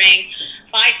 hamstring,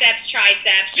 biceps,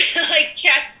 triceps, like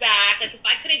chest, back, like if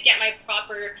I couldn't get my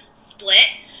proper split,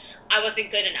 I wasn't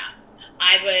good enough.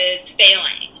 I was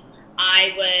failing.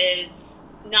 I was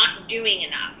not doing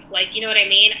enough. Like, you know what I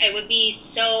mean? I would be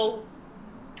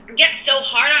get so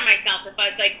hard on myself if I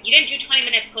was like, you didn't do 20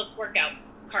 minutes post-workout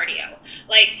cardio.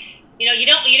 Like, you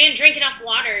didn't drink enough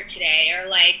water today, or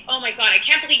like, oh my God, I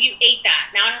can't believe you ate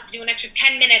that. Now I have to do an extra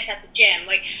 10 minutes at the gym.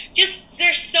 Like, just,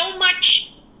 there's so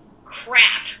much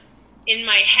crap in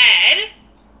my head.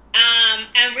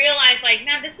 And realize like,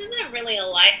 no, this isn't really a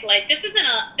life. Like, this is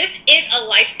a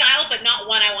lifestyle, but not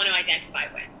one I want to identify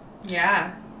with.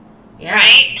 Yeah. Yeah.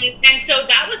 Right? And so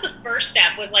that was the first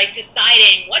step, was like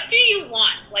deciding, what do you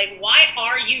want? Like, why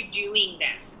are you doing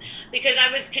this? Because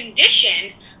I was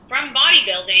conditioned from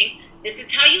bodybuilding, this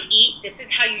is how you eat, this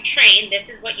is how you train, this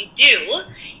is what you do.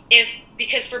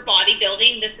 Because for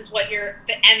bodybuilding, this is what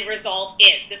the end result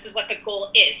is. This is what the goal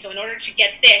is. So in order to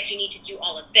get this, you need to do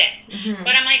all of this. Mm-hmm.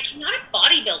 But I'm like, I'm not a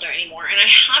bodybuilder anymore, and I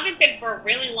haven't been for a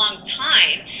really long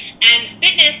time. And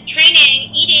fitness,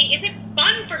 training, eating isn't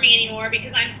fun for me anymore,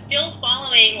 because I'm still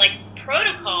following like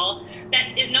protocol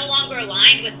that is no longer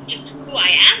aligned with just who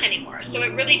I am anymore. So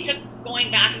it really took going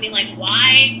back and being like,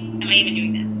 why am I even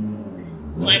doing this?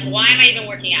 Like, why am I even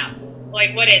working out?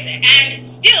 Like, what is it? And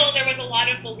still, there was a lot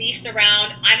of beliefs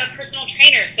around, I'm a personal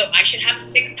trainer, so I should have a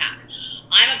 6-pack.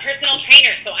 I'm a personal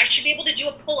trainer, so I should be able to do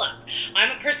a pull-up.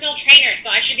 I'm a personal trainer, so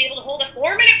I should be able to hold a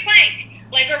 4-minute plank,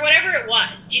 like, or whatever it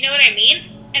was. Do you know what I mean?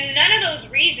 And none of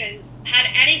those reasons had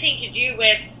anything to do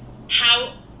with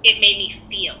how it made me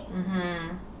feel.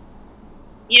 Mm-hmm.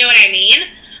 You know what I mean?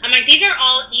 I'm like, these are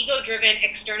all ego-driven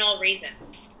external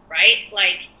reasons, right?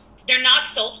 Like, they're not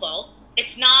soulful.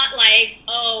 It's not like,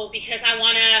 oh, because I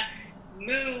want to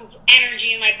move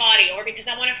energy in my body, or because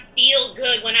I want to feel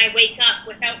good when I wake up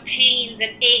without pains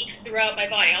and aches throughout my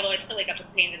body. Although I still wake up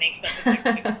with pains and aches, but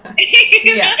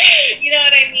Yeah. You know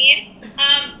what I mean?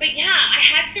 But yeah, I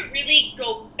had to really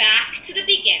go back to the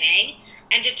beginning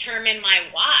and determine my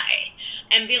why,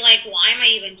 and be like, why am I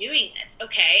even doing this?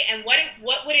 Okay, and what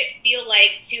would it feel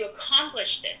like to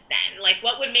accomplish this then? Like,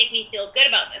 what would make me feel good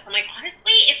about this? I'm like,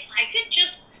 honestly, if I could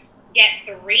just get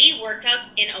 3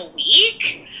 workouts in a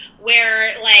week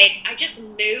where like I just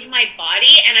move my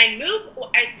body and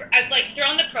I've like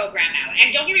thrown the program out.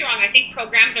 And don't get me wrong, I think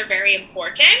programs are very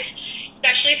important,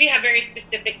 especially if you have very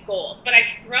specific goals. But I've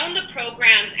thrown the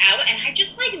programs out and I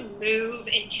just like move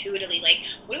intuitively. Like,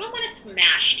 what do I want to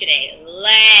smash today?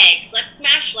 Legs. Let's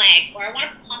smash legs. Or I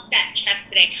want to pump that chest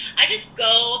today. I just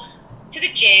go to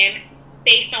the gym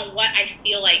based on what I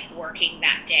feel like working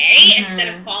that day, instead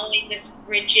of following this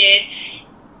rigid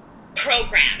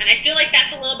program. And I feel like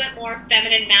that's a little bit more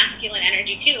feminine, masculine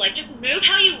energy too. Like, just move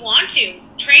how you want to,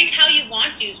 train how you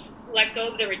want to, let go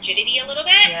of the rigidity a little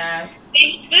bit. Yes.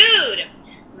 Same food,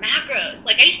 macros.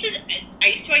 Like, I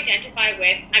used to identify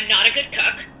with, I'm not a good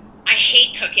cook. I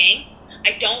hate cooking.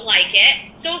 I don't like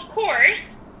it. So of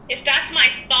course, if that's my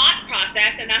thought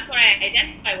process and that's what I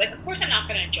identify with, of course I'm not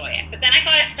going to enjoy it. But then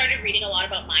I started reading a lot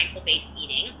about mindful-based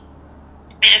eating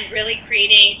and really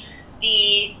creating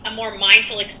a more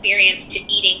mindful experience to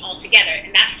eating altogether.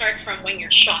 And that starts from when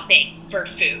you're shopping for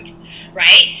food,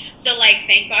 right? So like,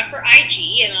 thank God for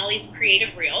IG and all these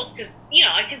creative reels, because, you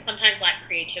know, I can sometimes lack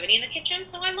creativity in the kitchen.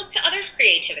 So I look to others'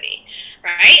 creativity,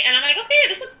 right? And I'm like, okay,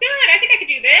 this looks good. I think I could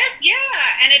do this.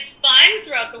 Yeah. And it's fun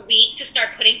throughout the week to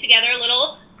start putting together a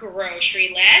little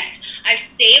grocery list. I've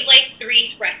saved like 2 or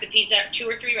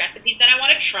 3 recipes that I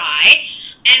want to try.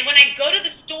 And when I go to the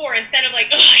store, instead of like,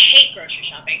 oh, I hate grocery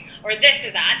shopping or this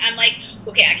or that, I'm like,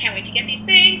 okay, I can't wait to get these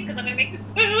things because I'm going to make this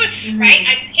food, right?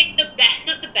 I pick the best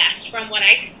of the best from what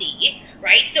I see,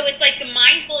 right? So it's like the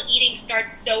mindful eating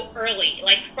starts so early,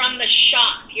 like from the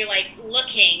shop, you're like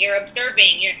looking, you're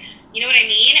observing, you know what I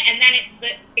mean? And then it's the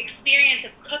experience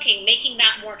of cooking, making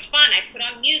that more fun. I put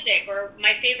on music or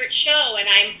my favorite show and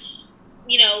I'm,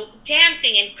 you know,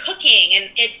 dancing and cooking, and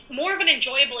it's more of an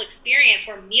enjoyable experience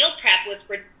where meal prep was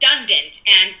redundant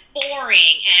and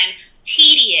boring and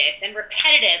tedious and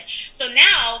repetitive. So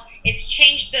now it's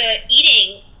changed the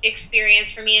eating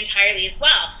experience for me entirely as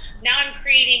well. Now I'm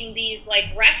creating these like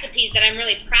recipes that I'm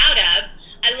really proud of.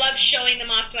 I love showing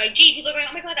them off to IG. People are going,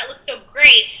 oh my God, that looks so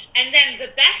great. And then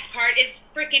the best part is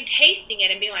freaking tasting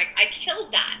it and being like, I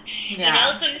killed that. Yeah. You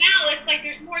know, so now it's like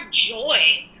there's more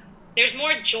joy. There's more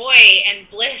joy and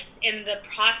bliss in the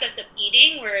process of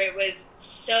eating, where it was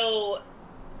so,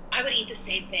 I would eat the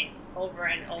same thing over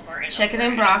and over and chicken over.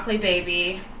 And broccoli,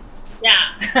 baby.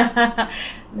 Yeah.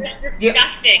 It's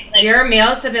disgusting. Your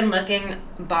meals have been looking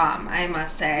bomb, I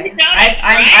must say. You notice, right?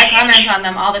 I comment on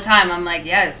them all the time. I'm like,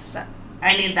 yes,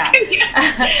 I need that.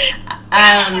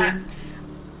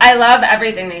 I love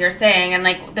everything that you're saying, and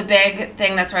like the big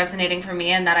thing that's resonating for me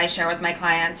and that I share with my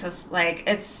clients is like,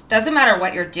 it doesn't matter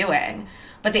what you're doing,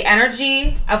 but the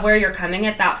energy of where you're coming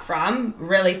at that from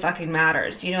really fucking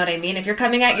matters. You know what I mean? If you're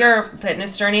coming at your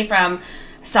fitness journey from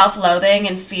self-loathing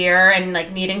and fear and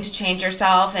like needing to change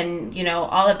yourself and, you know,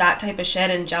 all of that type of shit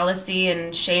and jealousy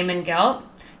and shame and guilt,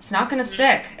 it's not going to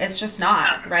stick. It's just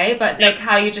not, right? But like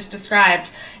how you just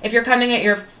described, if you're coming at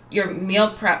your meal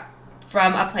prep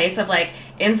from a place of like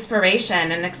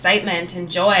inspiration and excitement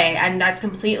and joy, and that's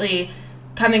completely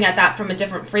coming at that from a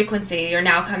different frequency, you're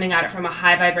now coming at it from a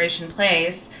high vibration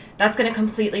place, that's going to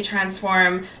completely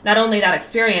transform not only that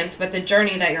experience, but the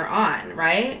journey that you're on,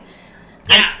 right?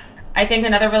 Yeah. And I think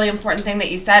another really important thing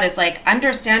that you said is like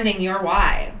understanding your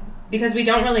why, because we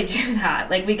don't really do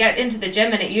that. Like we get into the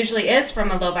gym and it usually is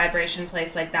from a low vibration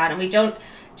place like that, and we don't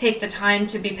take the time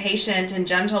to be patient and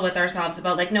gentle with ourselves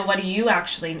about like, no, what do you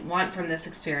actually want from this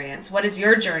experience? What is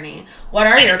your journey? What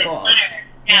are your goals?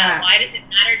 Yeah. Why does it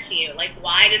matter to you? Like,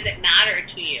 why does it matter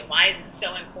to you? Why is it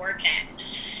so important?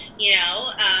 You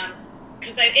know,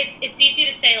 because it's easy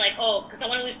to say like, oh, because I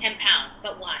want to lose 10 pounds,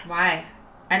 but why? Why?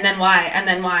 And then why? And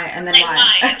then why? And then like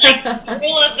why? Like the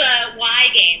rule of the why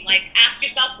game. Like ask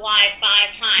yourself why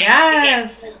 5 times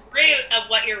yes. to get the root of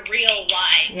what your real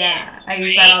why is. I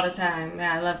use that all the time.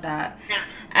 Yeah, I love that. Yeah.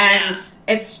 And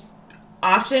it's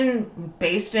often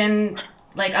based in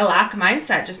like a lack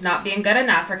mindset, just not being good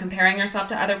enough or comparing yourself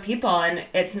to other people, and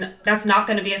that's not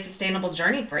going to be a sustainable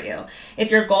journey for you. If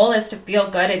your goal is to feel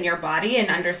good in your body and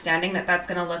understanding that that's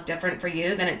going to look different for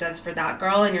you than it does for that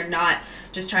girl, and you're not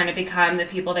just trying to become the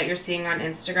people that you're seeing on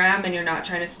Instagram, and you're not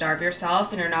trying to starve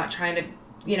yourself, and you're not trying to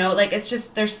you know, like it's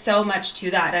just, there's so much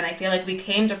to that. And I feel like we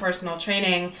came to personal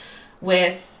training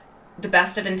with the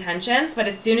best of intentions, but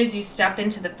as soon as you step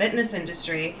into the fitness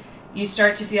industry, you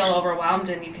start to feel overwhelmed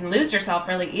and you can lose yourself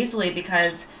really easily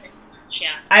because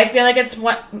I feel like it's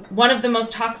one of the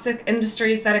most toxic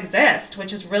industries that exist,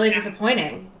 which is really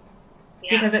disappointing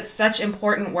because it's such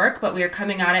important work, but we are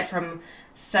coming at it from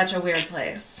such a weird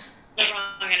place. The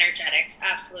wrong energetics,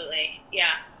 absolutely.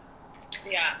 Yeah,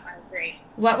 I agree.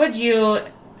 What would you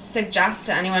suggest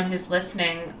to anyone who's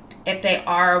listening if they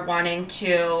are wanting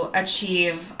to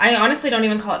achieve, I honestly don't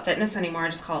even call it fitness anymore, I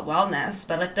just call it wellness,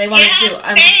 but if they wanted to... Same.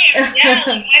 Like, I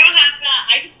don't have that.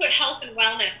 I just put health and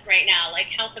wellness right now, like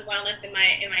health and wellness in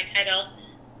my title,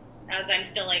 as I'm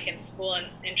still like in school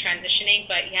and transitioning,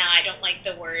 but yeah, I don't like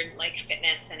the word like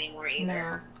fitness anymore either.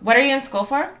 No. What are you in school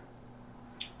for?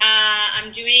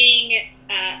 I'm doing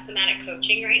somatic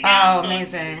coaching right now. Oh, so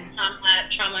amazing.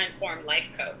 Trauma-informed life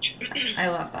coach. I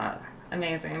love that.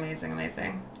 Amazing.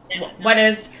 Yeah. What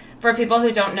is, for people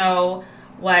who don't know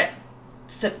what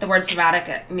the word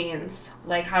somatic means,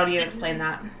 like how do you explain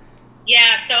that?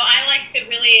 Yeah, so I like to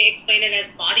really explain it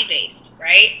as body-based,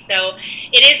 right? So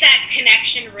it is that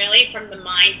connection really from the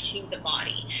mind to the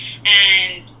body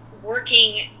and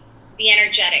working the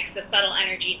energetics, the subtle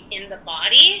energies in the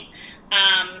body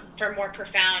for more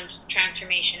profound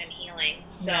transformation and healing.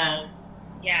 So,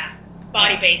 yeah,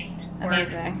 body-based work.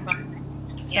 Amazing.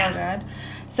 Body-based. So good.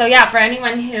 So, yeah, for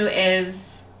anyone who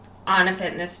is on a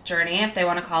fitness journey, if they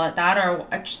want to call it that, or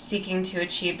seeking to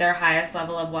achieve their highest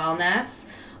level of wellness,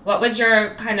 what would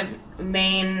your kind of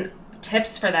main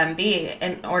tips for them be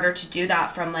in order to do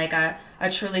that from like a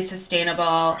truly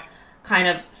sustainable, kind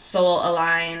of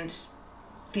soul-aligned,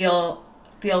 feel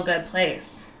good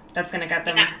place that's going to get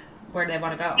them where they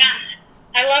want to go? Yeah,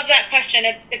 I love that question.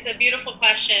 It's a beautiful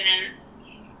question, and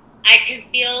I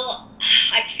feel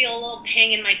a little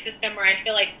ping in my system where I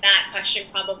feel like that question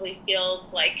probably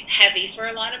feels like heavy for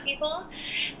a lot of people.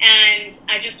 And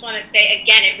I just want to say,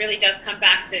 again, it really does come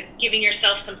back to giving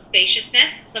yourself some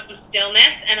spaciousness, some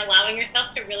stillness, and allowing yourself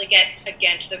to really get,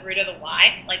 again, to the root of the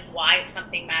why, like why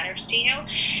something matters to you.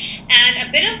 And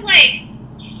a bit of like,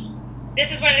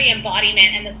 this is where the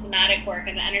embodiment and the somatic work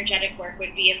and the energetic work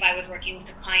would be if I was working with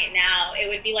a client now. It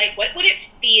would be like, what would it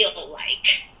feel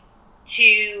like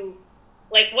to,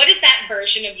 like, what does that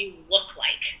version of you look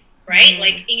like, right?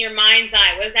 Like, in your mind's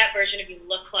eye, what does that version of you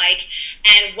look like?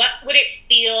 And what would it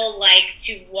feel like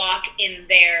to walk in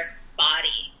their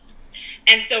body?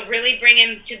 And so really bring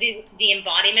into the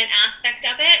embodiment aspect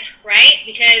of it, right?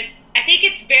 Because I think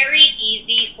it's very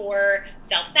easy for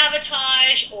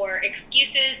self-sabotage or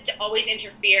excuses to always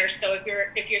interfere. So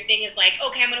if your thing is like,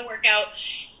 okay, I'm going to work out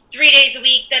 3 days a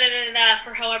week,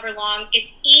 for however long,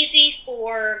 it's easy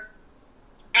for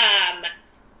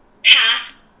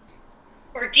past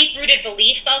or deep-rooted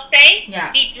beliefs, I'll say,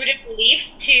 deep-rooted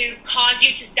beliefs to cause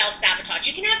you to self-sabotage.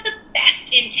 You can have the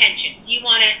best intentions. You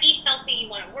want to eat healthy, you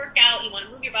want to work out, you want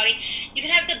to move your body. You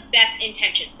can have the best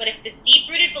intentions, but if the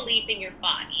deep-rooted belief in your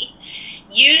body,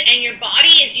 your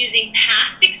body is using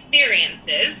past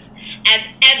experiences as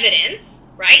evidence,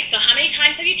 right? So how many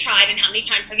times have you tried and how many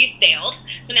times have you failed?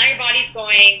 So now your body's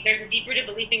going, there's a deep-rooted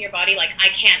belief in your body, like, I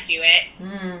can't do it,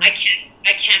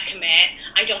 I can't commit,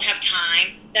 I don't have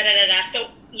time,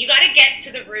 So you got to get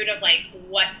to the root of like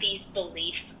what these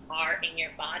beliefs are in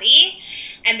your body.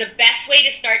 And the best way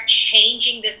to start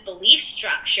changing this belief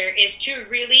structure is to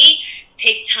really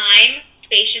take time,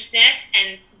 spaciousness,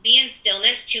 and be in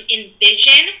stillness to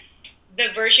envision the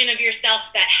version of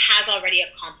yourself that has already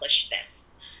accomplished this.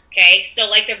 Okay, so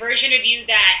like the version of you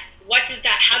that,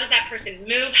 how does that person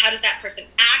move? How does that person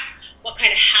act? What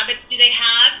kind of habits do they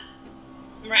have?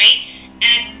 Right?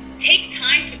 And take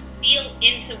time to feel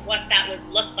into what that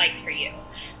would look like for you.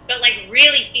 But like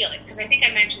really feel it. Because I think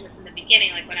I mentioned this in the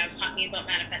beginning, like when I was talking about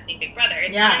manifesting Big Brother.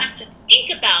 It's not enough to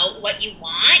think about what you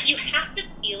want. You have to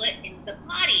feel it in the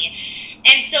body.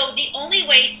 And so the only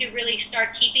way to really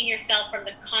start keeping yourself from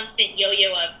the constant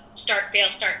yo-yo of start, fail,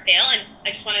 and I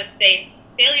just want to say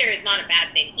failure is not a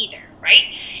bad thing either,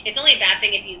 right? It's only a bad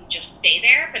thing if you just stay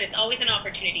there, but it's always an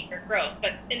opportunity for growth.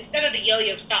 But instead of the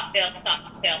yo-yo, stop,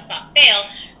 fail,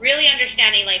 really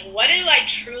understanding, like, what do I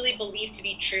truly believe to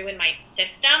be true in my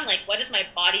system? Like, what does my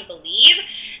body believe?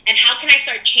 And how can I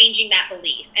start changing that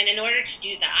belief? And in order to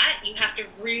do that, you have to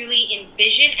really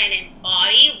envision and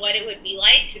embody what it would be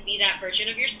like to be that version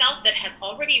of yourself that has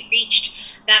already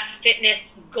reached that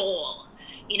fitness goal.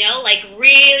 You know, like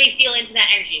really feel into that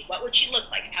energy. What would she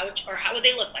look like? How would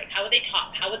they look like? How would they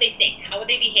talk? How would they think? How would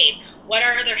they behave? What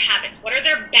are their habits? What are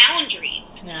their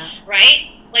boundaries?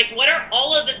 Right? Like, what are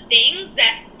all of the things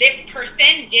that this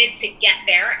person did to get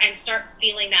there, and start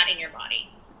feeling that in your body,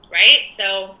 right?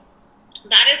 So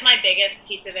that is my biggest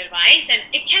piece of advice. And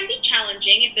it can be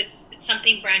challenging if it's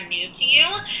something brand new to you.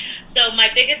 So my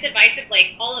biggest advice, if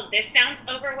like all of this sounds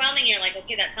overwhelming, you're like,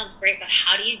 okay, that sounds great, but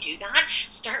how do you do that?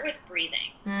 Start with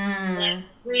breathing. Like,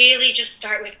 really just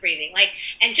start with breathing. Like,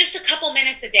 and just a couple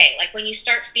minutes a day. Like, when you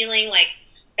start feeling like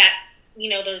that, you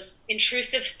know, those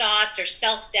intrusive thoughts or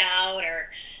self-doubt or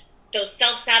those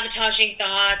self-sabotaging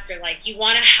thoughts, or like you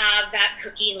want to have that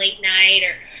cookie late night,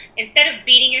 or instead of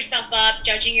beating yourself up,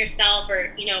 judging yourself,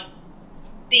 or, you know,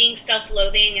 being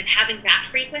self-loathing and having that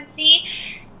frequency,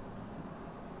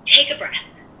 take a breath,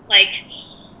 like,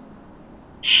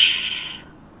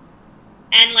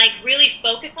 and like really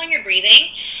focus on your breathing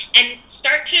and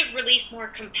start to release more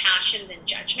compassion than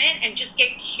judgment, and just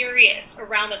get curious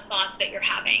around the thoughts that you're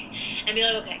having and be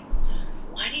like, okay,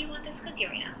 why do you want this cookie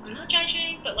right now? I'm not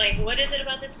judging, but like, what is it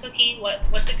about this cookie?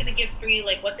 What's it going to give for you?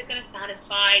 Like, what's it going to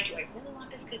satisfy? Do I really want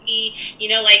this cookie? You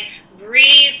know, like,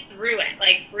 breathe through it,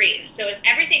 like, breathe. So if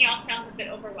everything else sounds a bit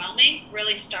overwhelming,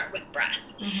 really start with breath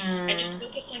and just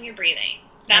focus on your breathing.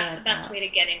 That's the best way to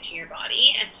get into your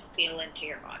body and to feel into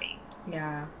your body.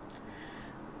 Yeah.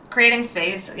 Creating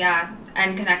space,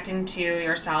 and connecting to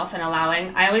yourself and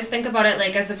allowing. I always think about it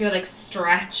like as if you're like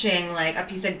stretching like a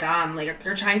piece of gum. Like,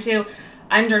 you're trying to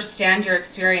understand your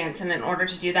experience, and in order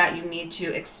to do that, you need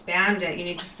to expand it. You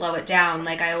need to slow it down.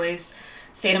 Like, I always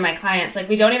say to my clients, like,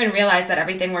 we don't even realize that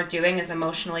everything we're doing is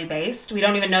emotionally based. We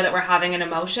don't even know that we're having an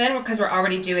emotion because we're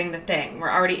already doing the thing. We're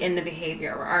already in the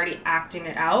behavior. We're already acting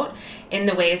it out in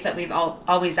the ways that we've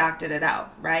always acted it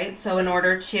out, right? So in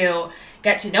order to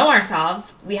get to know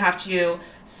ourselves, we have to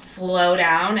slow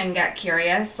down and get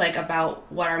curious, like, about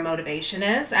what our motivation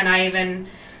is. And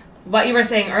what you were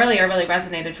saying earlier really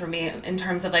resonated for me in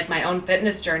terms of like my own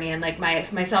fitness journey and like my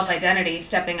self-identity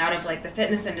stepping out of like the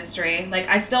fitness industry. Like,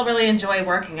 I still really enjoy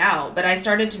working out, but I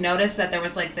started to notice that there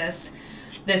was like this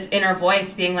inner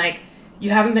voice being like,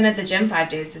 you haven't been at the gym 5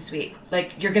 days this week.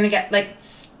 Like, you're going to get like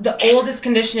the oldest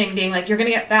conditioning being like, you're going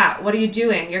to get fat. What are you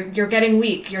doing? You're getting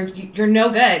weak. You're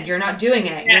no good. You're not doing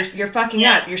it. Yes. You're fucking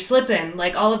up. You're slipping,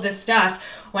 like all of this stuff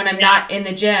when I'm not in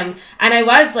the gym. And I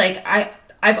was like,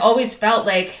 I've always felt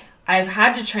like I've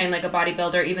had to train like a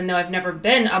bodybuilder, even though I've never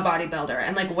been a bodybuilder.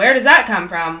 And like, where does that come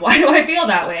from? Why do I feel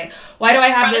that way? Why do I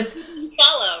have this? You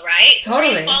follow, right?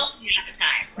 Totally. You follow me at the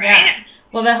time, right? Yeah.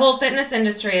 Well, the whole fitness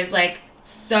industry is like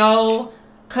so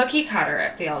cookie cutter.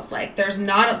 It feels like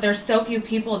there's so few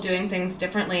people doing things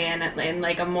differently and in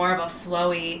like a more of a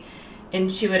flowy,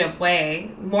 intuitive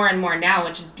way. More and more now,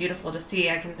 which is beautiful to see.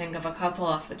 I can think of a couple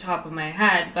off the top of my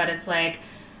head, but it's like,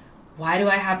 why do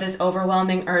I have this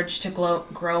overwhelming urge to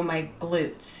grow my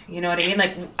glutes? You know what I mean?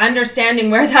 Like, understanding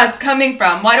where that's coming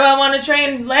from. Why do I want to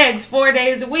train legs 4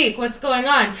 days a week? What's going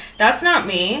on? That's not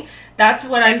me. That's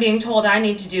what I'm being told I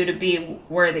need to do to be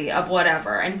worthy of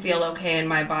whatever and feel okay in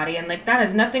my body. And like, that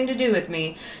has nothing to do with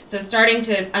me. So starting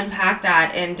to unpack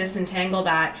that and disentangle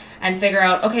that and figure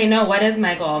out, okay, no, what is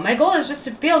my goal? My goal is just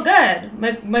to feel good.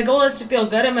 My goal is to feel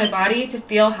good in my body, to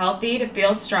feel healthy, to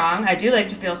feel strong. I do like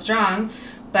to feel strong,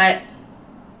 but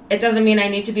it doesn't mean I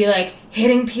need to be like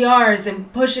hitting PRs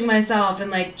and pushing myself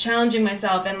and like challenging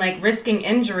myself and like risking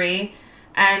injury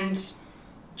and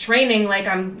training like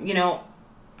I'm, you know,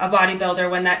 a bodybuilder,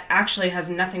 when that actually has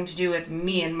nothing to do with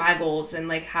me and my goals and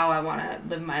like how I want to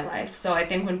live my life. So I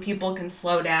think when people can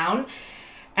slow down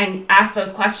and ask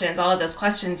those questions, all of those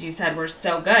questions you said were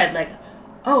so good. Like,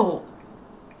 oh,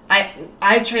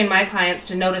 I train my clients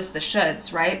to notice the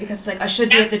shoulds, right? Because it's like, I should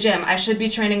be at the gym. I should be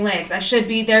training legs. I should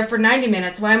be there for 90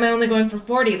 minutes. Why am I only going for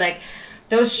 40? Like,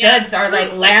 those shoulds are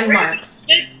like landmarks.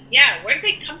 Where do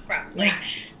they come from? Like,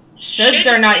 shoulds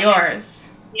are not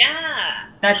yours. Yeah.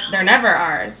 They're never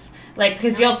ours. Like,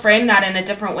 because you'll frame that in a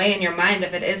different way in your mind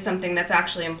if it is something that's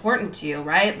actually important to you,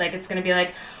 right? Like, it's going to be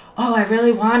like, oh, I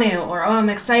really want to, or oh, I'm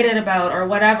excited about, or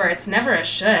whatever. It's never a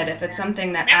should if it's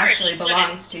something that actually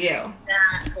belongs to you.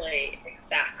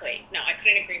 Exactly. No, I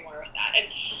couldn't agree more with that. And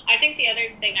I think the other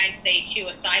thing I'd say too,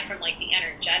 aside from like the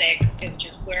energetics, which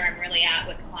is where I'm really at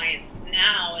with clients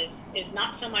now, is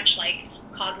not so much like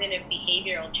cognitive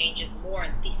behavioral changes, more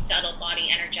these subtle body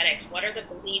energetics. What are the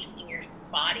beliefs in your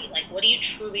body? Like, what do you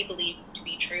truly believe to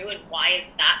be true, and why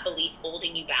is that belief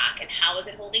holding you back, and how is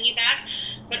it holding you back?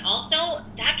 But also,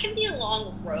 that can be a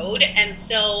long road, and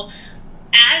so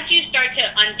as you start to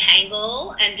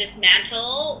untangle and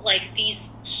dismantle like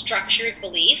these structured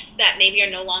beliefs that maybe are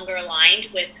no longer aligned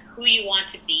with who you want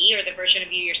to be or the version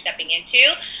of you you're stepping into,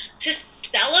 to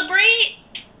celebrate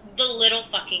the little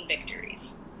fucking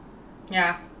victories.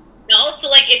 Yeah. No, so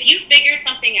like if you figured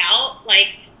something out,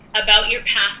 like about your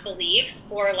past beliefs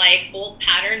or like old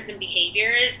patterns and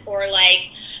behaviors, or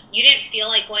like you didn't feel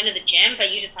like going to the gym,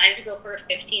 but you decided to go for a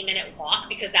 15-minute walk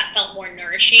because that felt more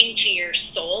nourishing to your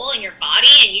soul and your body,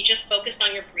 and you just focused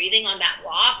on your breathing on that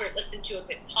walk, or listened to a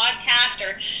good podcast,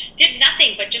 or did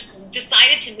nothing but just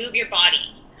decided to move your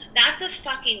body. That's a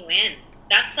fucking win.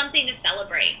 That's something to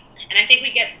celebrate. And I think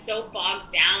we get so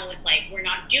bogged down with like, we're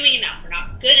not doing enough, we're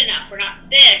not good enough, we're not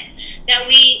this, that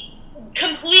we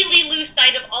completely lose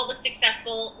sight of all the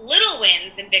successful little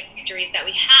wins and victories that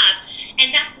we have.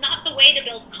 And that's not the way to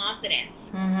build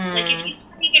confidence. Mm-hmm. Like, if you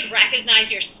don't even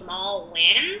recognize your small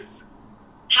wins,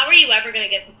 how are you ever going to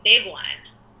get the big one?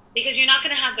 Because you're not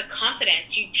going to have the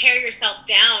confidence. You tear yourself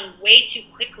down way too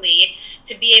quickly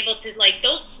to be able to, like,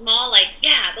 those small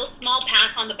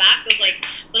pats on the back, those like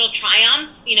little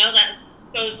triumphs, you know, that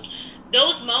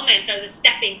those moments are the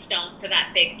stepping stones to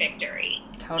that big victory.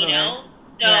 Totally. You know?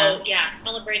 So yeah,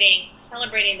 celebrating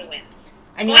the wins.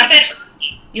 And you have to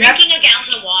drinking a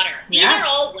gallon of water. These are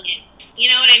all wins. You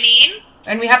know what I mean?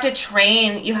 And you have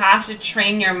to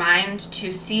train your mind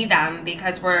to see them,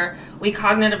 because we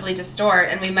cognitively distort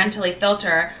and we mentally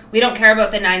filter. We don't care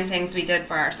about the 9 things we did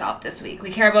for ourselves this week.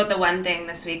 We care about the one thing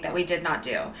this week that we did not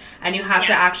do. And you have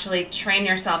to actually train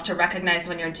yourself to recognize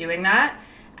when you're doing that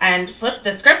and flip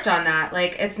the script on that.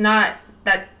 Like, it's not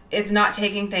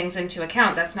taking things into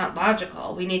account. That's not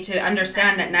logical. We need to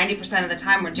understand that 90% of the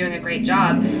time we're doing a great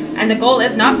job. And the goal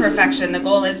is not perfection. The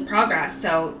goal is progress.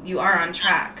 So you are on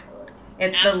track.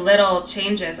 It's the little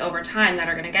changes over time that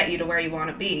are going to get you to where you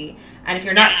want to be. And if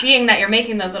you're not seeing that you're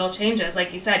making those little changes,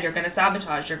 like you said, you're going to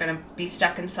sabotage. You're going to be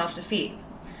stuck in self-defeat.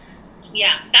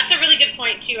 Yeah, that's a really good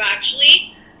point too,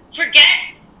 actually.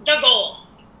 Forget the goal.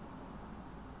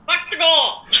 Fuck the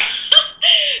goal.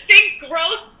 Think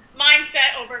growth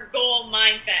mindset over goal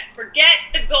mindset. Forget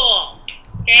the goal.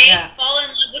 Okay? Yeah. Fall in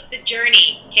love with the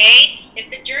journey. Okay?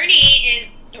 If the journey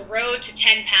is the road to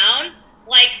 10 pounds,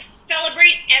 like,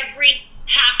 celebrate every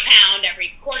half pound,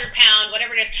 every quarter pound,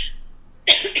 whatever it is.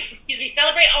 Excuse me.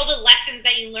 Celebrate all the lessons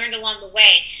that you learned along the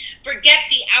way. Forget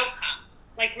the outcome.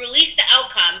 Like, release the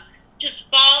outcome.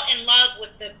 Just fall in love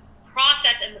with the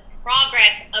process and the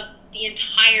progress of the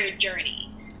entire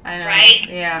journey. I know. Right?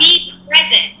 Yeah. Be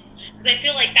present. Because I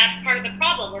feel like that's part of the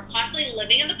problem. We're constantly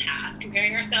living in the past,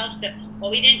 comparing ourselves to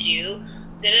what we didn't do,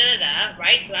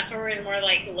 right? So that's where we're in more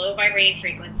like low vibrating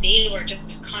frequency. We're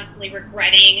just constantly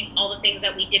regretting all the things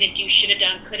that we didn't do, should have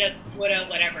done, could have, would have,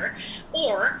 whatever.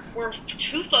 Or we're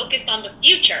too focused on the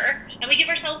future and we give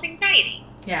ourselves anxiety.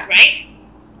 Yeah. Right?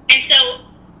 And so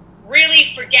really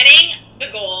forgetting the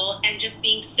goal and just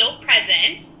being so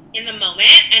present in the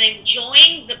moment and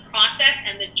enjoying the process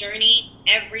and the journey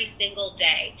every single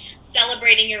day.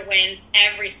 Celebrating your wins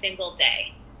every single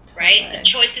day. Right? Okay. The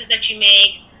choices that you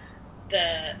make,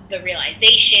 the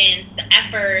realizations, the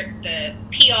effort, the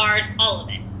PRs, all of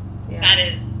it. Yeah.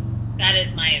 That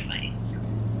is my advice.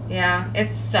 Yeah,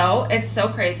 it's so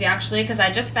crazy actually, because I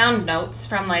just found notes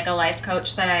from like a life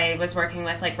coach that I was working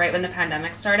with like right when the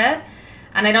pandemic started,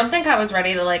 and I don't think I was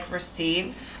ready to like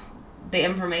receive the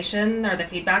information or the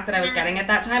feedback that I was getting at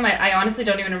that time. I honestly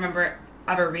don't even remember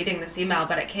ever reading this email,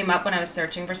 but it came up when I was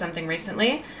searching for something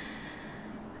recently.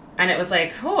 And it was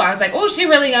like, I was like, she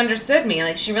really understood me.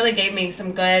 Like, she really gave me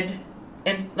some good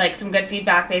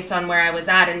feedback based on where I was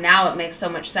at. And now it makes so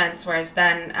much sense. Whereas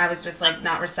then I was just like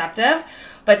not receptive.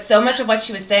 But so much of what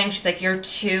she was saying, she's like, you're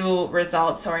too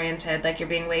results oriented. Like, you're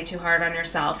being way too hard on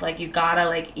yourself. Like, you gotta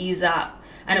like ease up.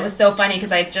 And it was so funny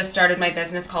because I just started my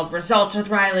business called Results with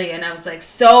Riley. And I was like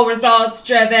so results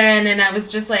driven. And I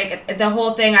was just like, the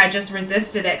whole thing, I just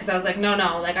resisted it because I was like, no,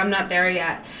 like I'm not there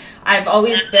yet. I've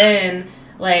always been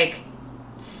like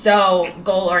so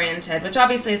goal oriented, which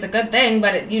obviously is a good thing,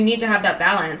 but you need to have that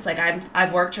balance. Like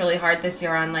I've worked really hard this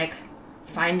year on like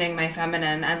finding my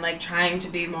feminine and like trying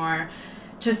to be more,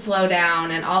 to slow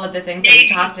down and all of the things that we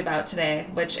talked about today,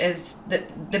 which is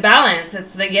the balance.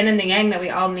 It's the yin and the yang that we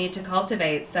all need to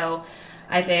cultivate. So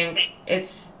I think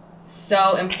it's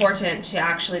so important to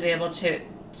actually be able to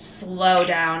slow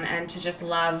down and to just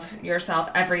love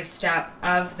yourself every step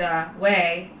of the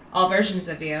way, all versions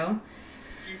of you.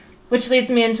 Which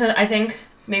leads me into, I think,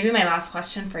 maybe my last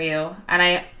question for you.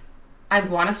 And I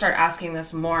want to start asking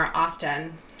this more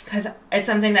often because it's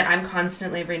something that I'm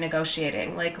constantly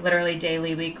renegotiating, like literally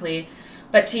daily, weekly.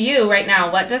 But to you right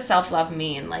now, what does self-love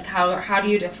mean? Like, how do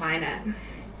you define it?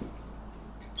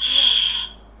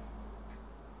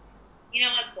 You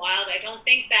know what's wild? I don't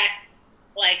think that,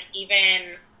 like,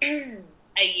 even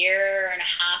a year and a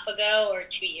half ago or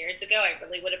 2 years ago, I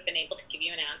really would have been able to give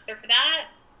you an answer for that.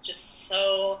 Just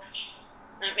so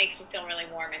That makes me feel really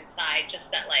warm inside,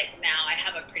 just that like now I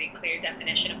have a pretty clear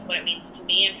definition of what it means to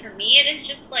me. And for me, it is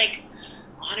just like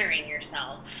honoring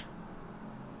yourself.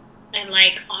 And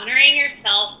like honoring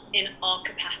yourself in all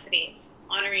capacities,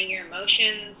 honoring your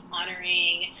emotions,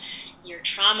 honoring your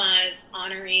traumas,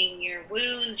 honoring your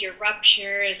wounds, your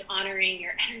ruptures, honoring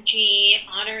your energy,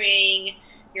 honoring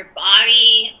your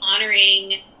body,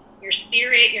 honoring your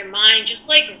spirit, your mind, just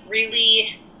like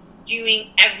really doing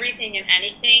everything and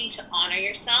anything to honor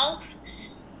yourself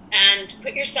and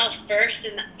put yourself first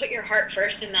and put your heart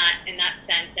first in that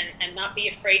sense, and not be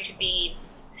afraid to be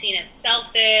seen as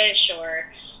selfish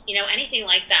or anything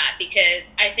like that,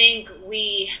 because I think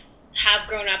we have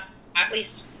grown up, at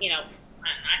least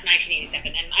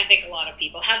 1987, and I think a lot of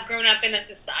people have grown up in a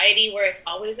society where it's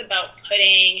always about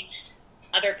putting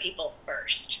other people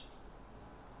first,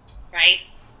 right?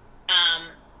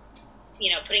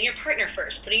 Putting your partner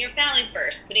first, putting your family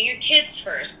first, putting your kids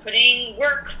first, putting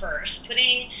work first,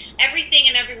 putting everything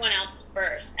and everyone else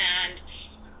first. And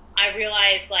I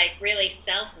realized like really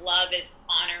self-love is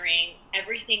honoring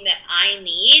everything that I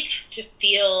need to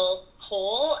feel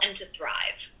whole and to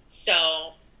thrive.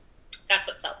 So that's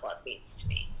what self-love means to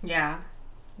me. Yeah,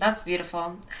 that's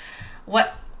beautiful.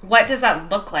 What does that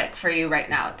look like for you right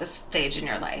now at this stage in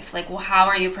your life? Like, how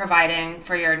are you providing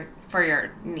for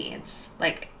your needs?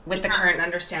 Like, with the current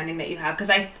understanding that you have, because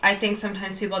I think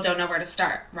sometimes people don't know where to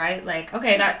start, right? Like,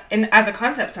 okay, that as a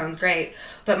concept sounds great,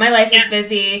 but my life is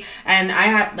busy, and I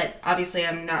have, like, obviously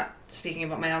I'm not speaking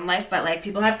about my own life, but like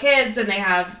people have kids and they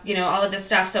have, all of this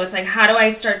stuff. So it's like, how do I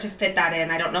start to fit that in?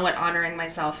 I don't know what honoring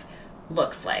myself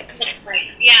looks like.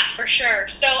 Right. Yeah, for sure.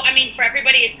 So, I mean, for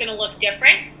everybody, it's going to look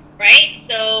different, right?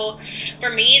 So for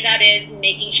me, that is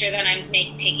making sure that I'm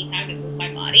taking time to move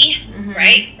my body,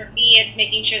 right? For me, it's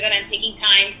making sure that I'm taking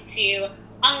time to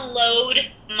unload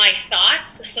my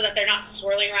thoughts so that they're not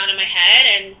swirling around in my head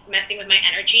and messing with my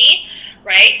energy,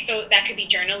 right? So that could be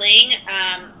journaling.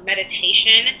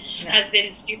 Meditation has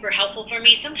been super helpful for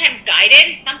me. Sometimes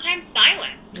guided, sometimes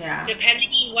silence, depending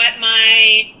on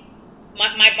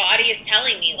what my body is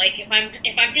telling me. Like if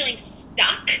I'm feeling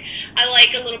stuck, I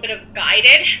like a little bit of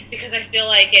guided because I feel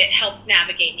like it helps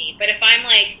navigate me. But if I'm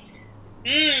like,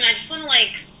 I just want to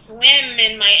like swim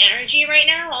in my energy right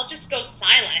now, I'll just go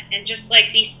silent and just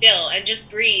like be still and just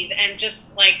breathe and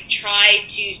just like try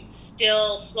to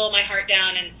still slow my heart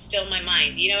down and still my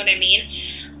mind. You know what I mean?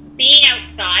 Being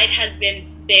outside has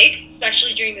been big,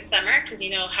 especially during the summer, because you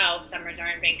know how summers are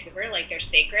in Vancouver, like they're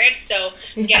sacred. So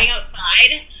getting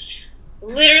outside,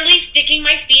 literally sticking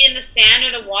my feet in the sand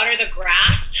or the water, the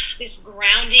grass, this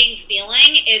grounding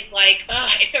feeling is like,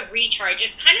 it's a recharge.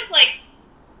 It's kind of like,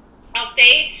 I'll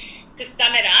say, to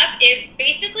sum it up, is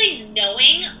basically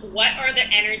knowing what are the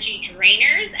energy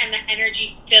drainers and the energy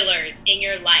fillers in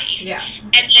your life. Yeah.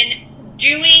 And then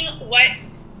doing what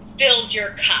fills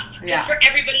your cup. Because for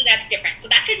everybody, that's different. So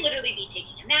that could literally be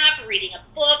taking a nap, reading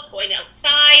a book, going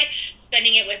outside,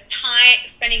 spending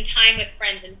time with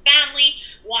friends and family,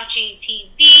 watching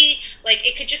TV. Like,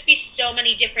 it could just be so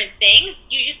many different things.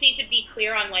 You just need to be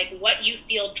clear on like what you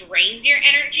feel drains your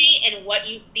energy and what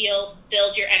you feel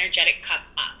fills your energetic cup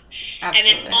up.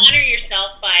 Absolutely. And then honor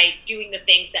yourself by doing the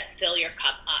things that fill your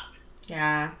cup up.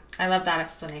 Yeah, I love that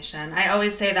explanation. I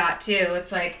always say that too.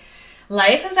 It's like,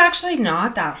 life is actually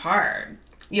not that hard.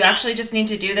 You actually just need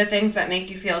to do the things that make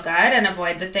you feel good and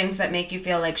avoid the things that make you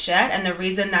feel like shit. And the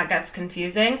reason that gets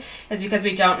confusing is because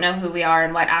we don't know who we are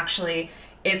and what actually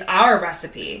is our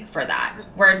recipe for that.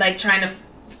 We're like trying to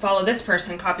follow this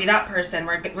person, copy that person.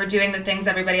 We're doing the things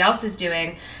everybody else is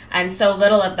doing. And so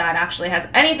little of that actually has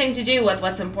anything to do with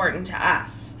what's important to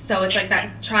us. So it's like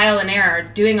that trial and error,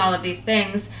 doing all of these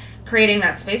things, creating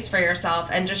that space for yourself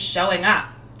and just showing up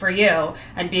for you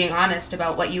and being honest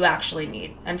about what you actually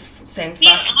need and saying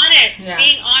being honest.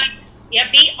 Yeah,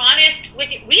 be honest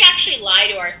with you. We actually lie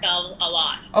to ourselves a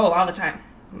lot. Oh, all the time.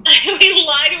 We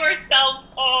lie to ourselves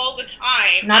all the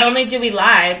time. Not only do we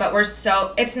lie, but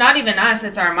it's not even us,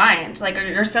 it's our mind. Like,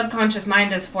 your subconscious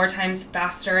mind is 4 times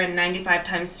faster and 95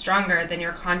 times stronger than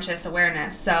your conscious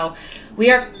awareness. So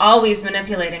we are always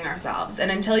manipulating ourselves.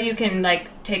 And until you can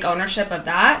like take ownership of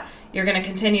that, you're going to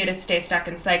continue to stay stuck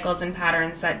in cycles and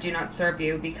patterns that do not serve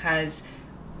you, because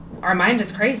our mind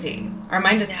is crazy. Our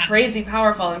mind is crazy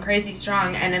powerful and crazy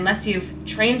strong. And unless you've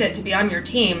trained it to be on your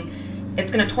team,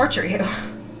 it's going to torture you.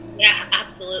 Yeah,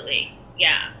 absolutely.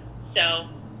 Yeah. So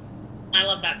I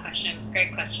love that question.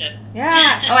 Great question.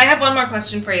 Yeah. Oh, I have one more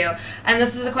question for you. And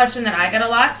this is a question that I get a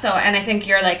lot. And I think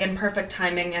you're like in perfect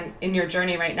timing and in your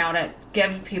journey right now to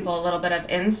give people a little bit of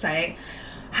insight.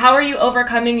 How are you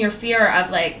overcoming your fear of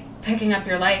like picking up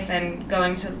your life and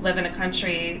going to live in a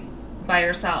country by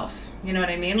yourself. You know what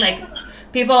I mean? Like,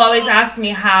 people always ask me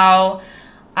how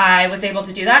I was able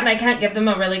to do that, and I can't give them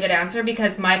a really good answer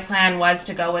because my plan was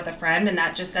to go with a friend, and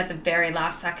that just at the very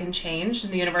last second changed,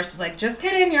 and the universe was like, just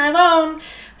kidding, you're alone.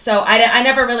 So I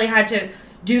never really had to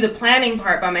do the planning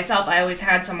part by myself. I always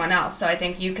had someone else. So I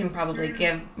think you can probably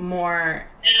give more.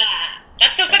 Yeah.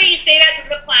 That's so funny you say that, because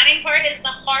the planning part is the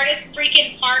hardest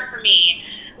freaking part for me.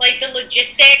 Like the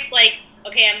logistics, like,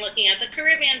 okay, I'm looking at the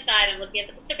Caribbean side, I'm looking at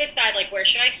the Pacific side, like, where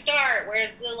should I start?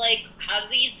 Where's the, like, how do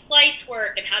these flights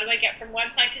work? And how do I get from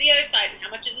one side to the other side? And how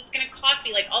much is this going to cost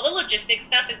me? Like, all the logistics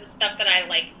stuff is the stuff that I,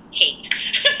 like, hate.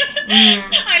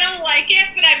 I don't like it,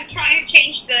 but I'm trying to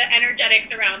change the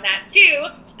energetics around that, too.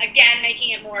 Again, making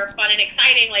it more fun and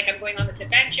exciting, like, I'm going on this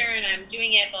adventure, and I'm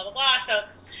doing it, blah, blah, blah. So,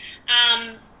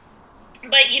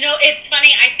 but, you know, it's funny.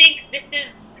 I think this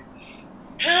is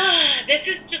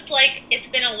just like, it's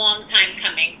been a long time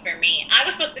coming for me. I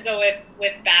was supposed to go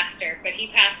with Baxter, but he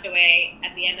passed away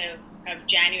at the end of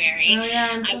January. Oh, yeah,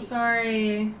 I'm so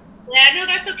sorry. Yeah, no,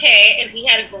 that's okay. And he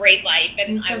had a great life,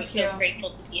 and so I was cute. so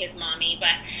grateful to be his mommy.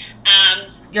 But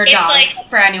your it's dog, like,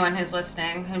 for anyone who's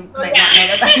listening who might not know yeah.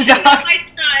 that that's a dog. My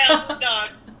child,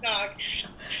 dog.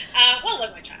 Well, it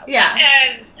was my child. Yeah.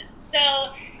 And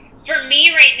so for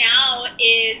me right now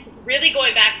is really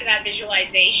going back to that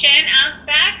visualization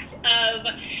aspect of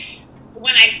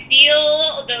when I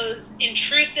feel those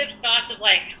intrusive thoughts of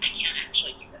like, I can't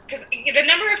actually do this. Because the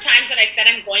number of times that I said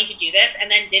I'm going to do this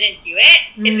and then didn't do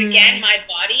it is, again, my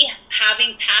body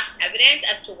having past evidence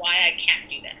as to why I can't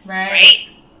do this. Right?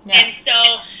 Yeah. And so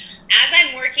as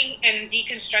I'm working and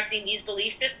deconstructing these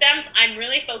belief systems, I'm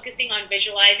really focusing on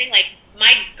visualizing, like,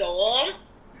 my goal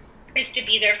is to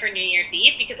be there for New Year's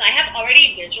Eve, because I have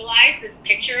already visualized this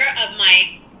picture of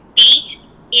my feet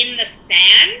in the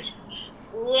sand,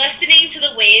 listening to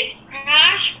the waves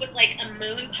crash with, like, a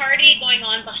moon party going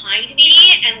on behind me,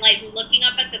 and, like, looking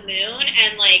up at the moon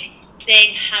and, like,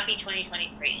 saying happy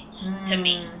 2023 to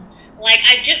me. Like,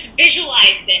 I've just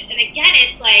visualized this. And again,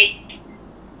 it's like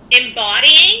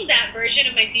embodying that version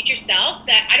of my future self,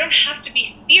 that I don't have to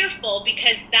be fearful,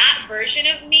 because that version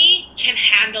of me can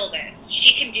handle this.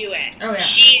 She can do it. Oh, yeah.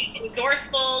 She's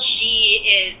resourceful. She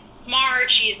is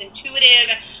smart. She is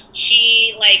intuitive.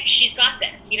 She's got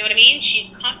this. You know what I mean? She's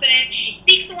confident. She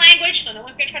speaks the language, so no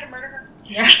one's going to try to murder her.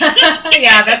 Yeah,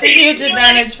 yeah, that's a huge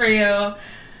advantage for you.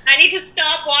 I need to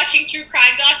stop watching true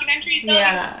crime documentaries, though,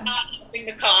 Yeah. because it's not helping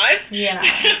the cause. Yeah.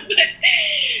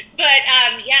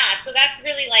 but yeah, so that's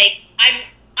really, like,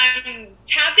 I'm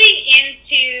tapping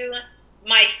into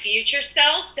my future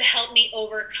self to help me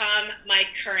overcome my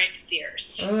current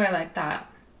fears. Oh, I like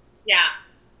that. Yeah.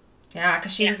 Yeah,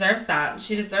 because she deserves that.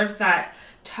 She deserves that.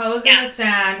 Toes in the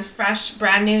sand, fresh,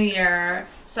 brand new year.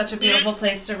 Such a beautiful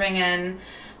place to ring in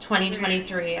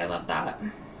 2023. I love that.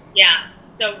 Yeah.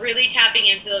 So really tapping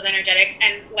into those energetics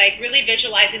and, like, really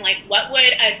visualizing, like, what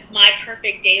would my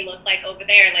perfect day look like over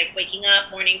there? Like, waking up,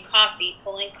 morning coffee,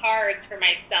 pulling cards for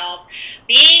myself,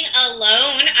 being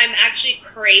alone. I'm actually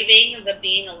craving the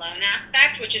being alone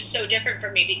aspect, which is so different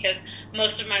for me, because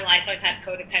most of my life I've had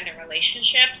codependent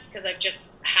relationships, because I've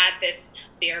just had this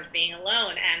fear of being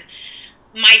alone. And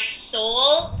my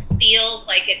soul feels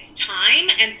like it's time.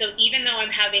 And so even though I'm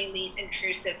having these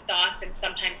intrusive thoughts and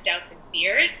sometimes doubts and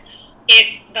fears,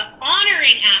 it's the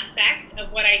honoring aspect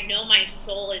of what I know my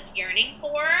soul is yearning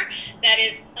for that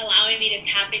is allowing me to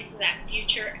tap into that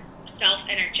future self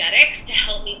energetics to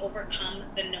help me overcome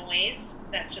the noise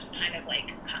that's just kind of,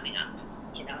 like, coming up.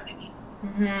 You know what I mean?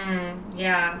 Mm-hmm.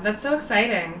 Yeah, that's so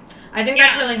exciting. I think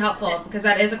that's really helpful, because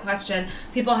that is a question.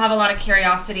 People have a lot of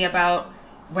curiosity about,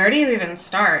 where do you even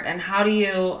start, and how do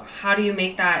you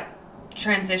make that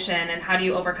transition, and how do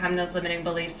you overcome those limiting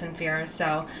beliefs and fears?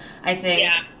 So I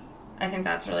think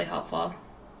that's really helpful.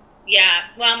 Yeah.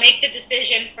 Well, make the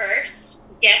decision first.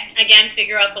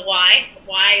 Figure out the why,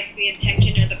 the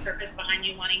intention or the purpose behind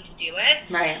you wanting to do it.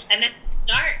 Right. And then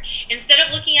start. Instead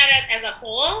of looking at it as a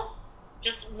whole,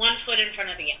 just one foot in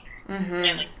front of the other. Mm-hmm.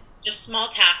 Right? Like, just small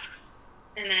tasks.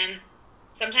 And then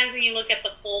sometimes when you look at the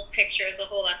whole picture as a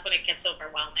whole, that's when it gets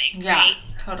overwhelming. Yeah, right?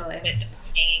 totally. And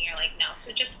you're like, no.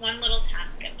 So just one little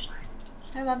task at a time.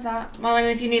 I love that. Well, and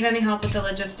if you need any help with the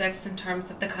logistics in terms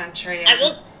of the country, I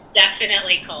will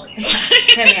definitely call you.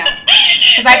 hit me up.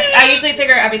 Because I usually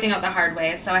figure everything out the hard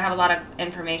way, so I have a lot of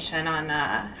information on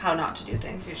how not to do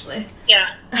things usually.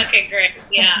 Yeah. Okay, great.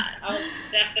 Yeah, I'll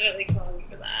definitely call you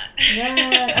for that.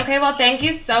 Yeah. Okay, well, thank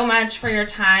you so much for your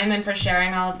time and for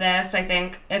sharing all of this. I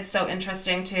think it's so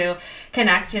interesting to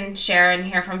connect and share and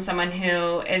hear from someone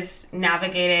who is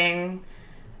navigating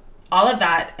all of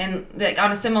that and, like,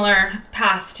 on a similar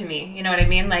path to me. You know what I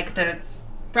mean? Like, the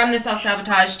from the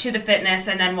self-sabotage to the fitness,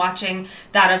 and then watching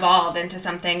that evolve into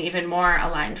something even more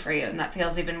aligned for you and that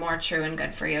feels even more true and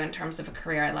good for you in terms of a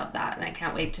career. I love that, and I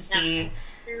can't wait to see.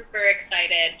 Super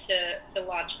excited to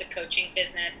launch the coaching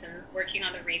business and working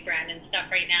on the rebrand and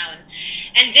stuff right now,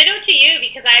 and ditto to you,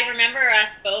 because I remember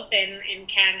us both in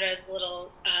Canada's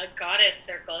little goddess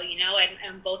circle, you know,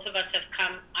 and both of us have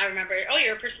come. I remember, oh,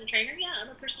 you're a personal trainer? Yeah, I'm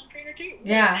a personal trainer too.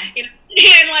 Yeah. You know,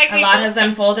 and like a lot has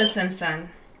unfolded since then.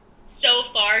 So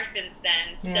far since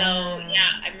then. So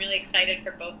yeah, I'm really excited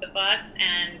for both of us,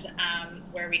 and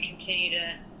where we continue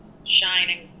to shine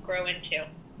and grow into.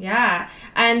 Yeah.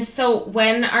 And so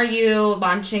when are you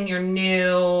launching your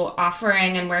new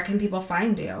offering, and where can people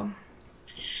find you?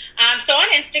 So on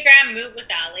Instagram, Move with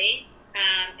Ali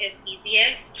is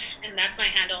easiest, and that's my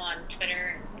handle on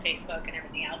Twitter and Facebook and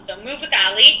everything else. So Move with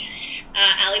Ali,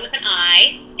 Ali with an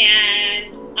I,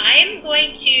 and I am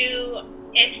going to,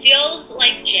 it feels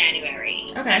like January.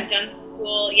 Okay. I'm done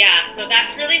school. Yeah. So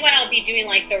that's really when I'll be doing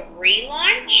like the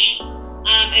relaunch.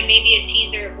 And maybe a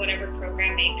teaser of whatever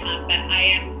program may come, but I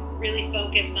am really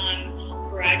focused on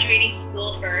graduating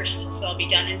school first, so I'll be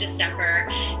done in December,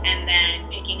 and then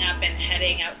picking up and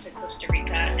heading out to Costa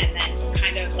Rica, and then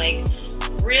kind of like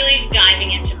really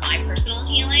diving into my personal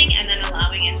healing, and then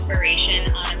allowing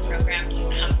inspiration on a program to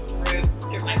come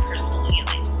through my personal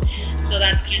healing. So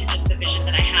that's kind of just the vision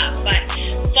that I have, but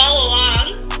follow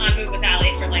along on Move with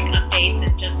Ali for like updates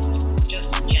and just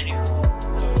general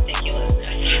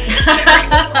ridiculousness.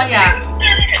 Yeah.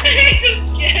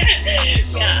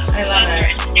 Yeah. I love it.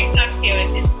 And TikTok too.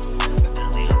 It's with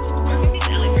Ali on TikTok. Maybe it's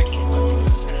Ali Martinez on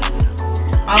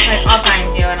TikTok. I'll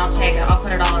find you, and I'll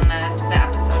put it all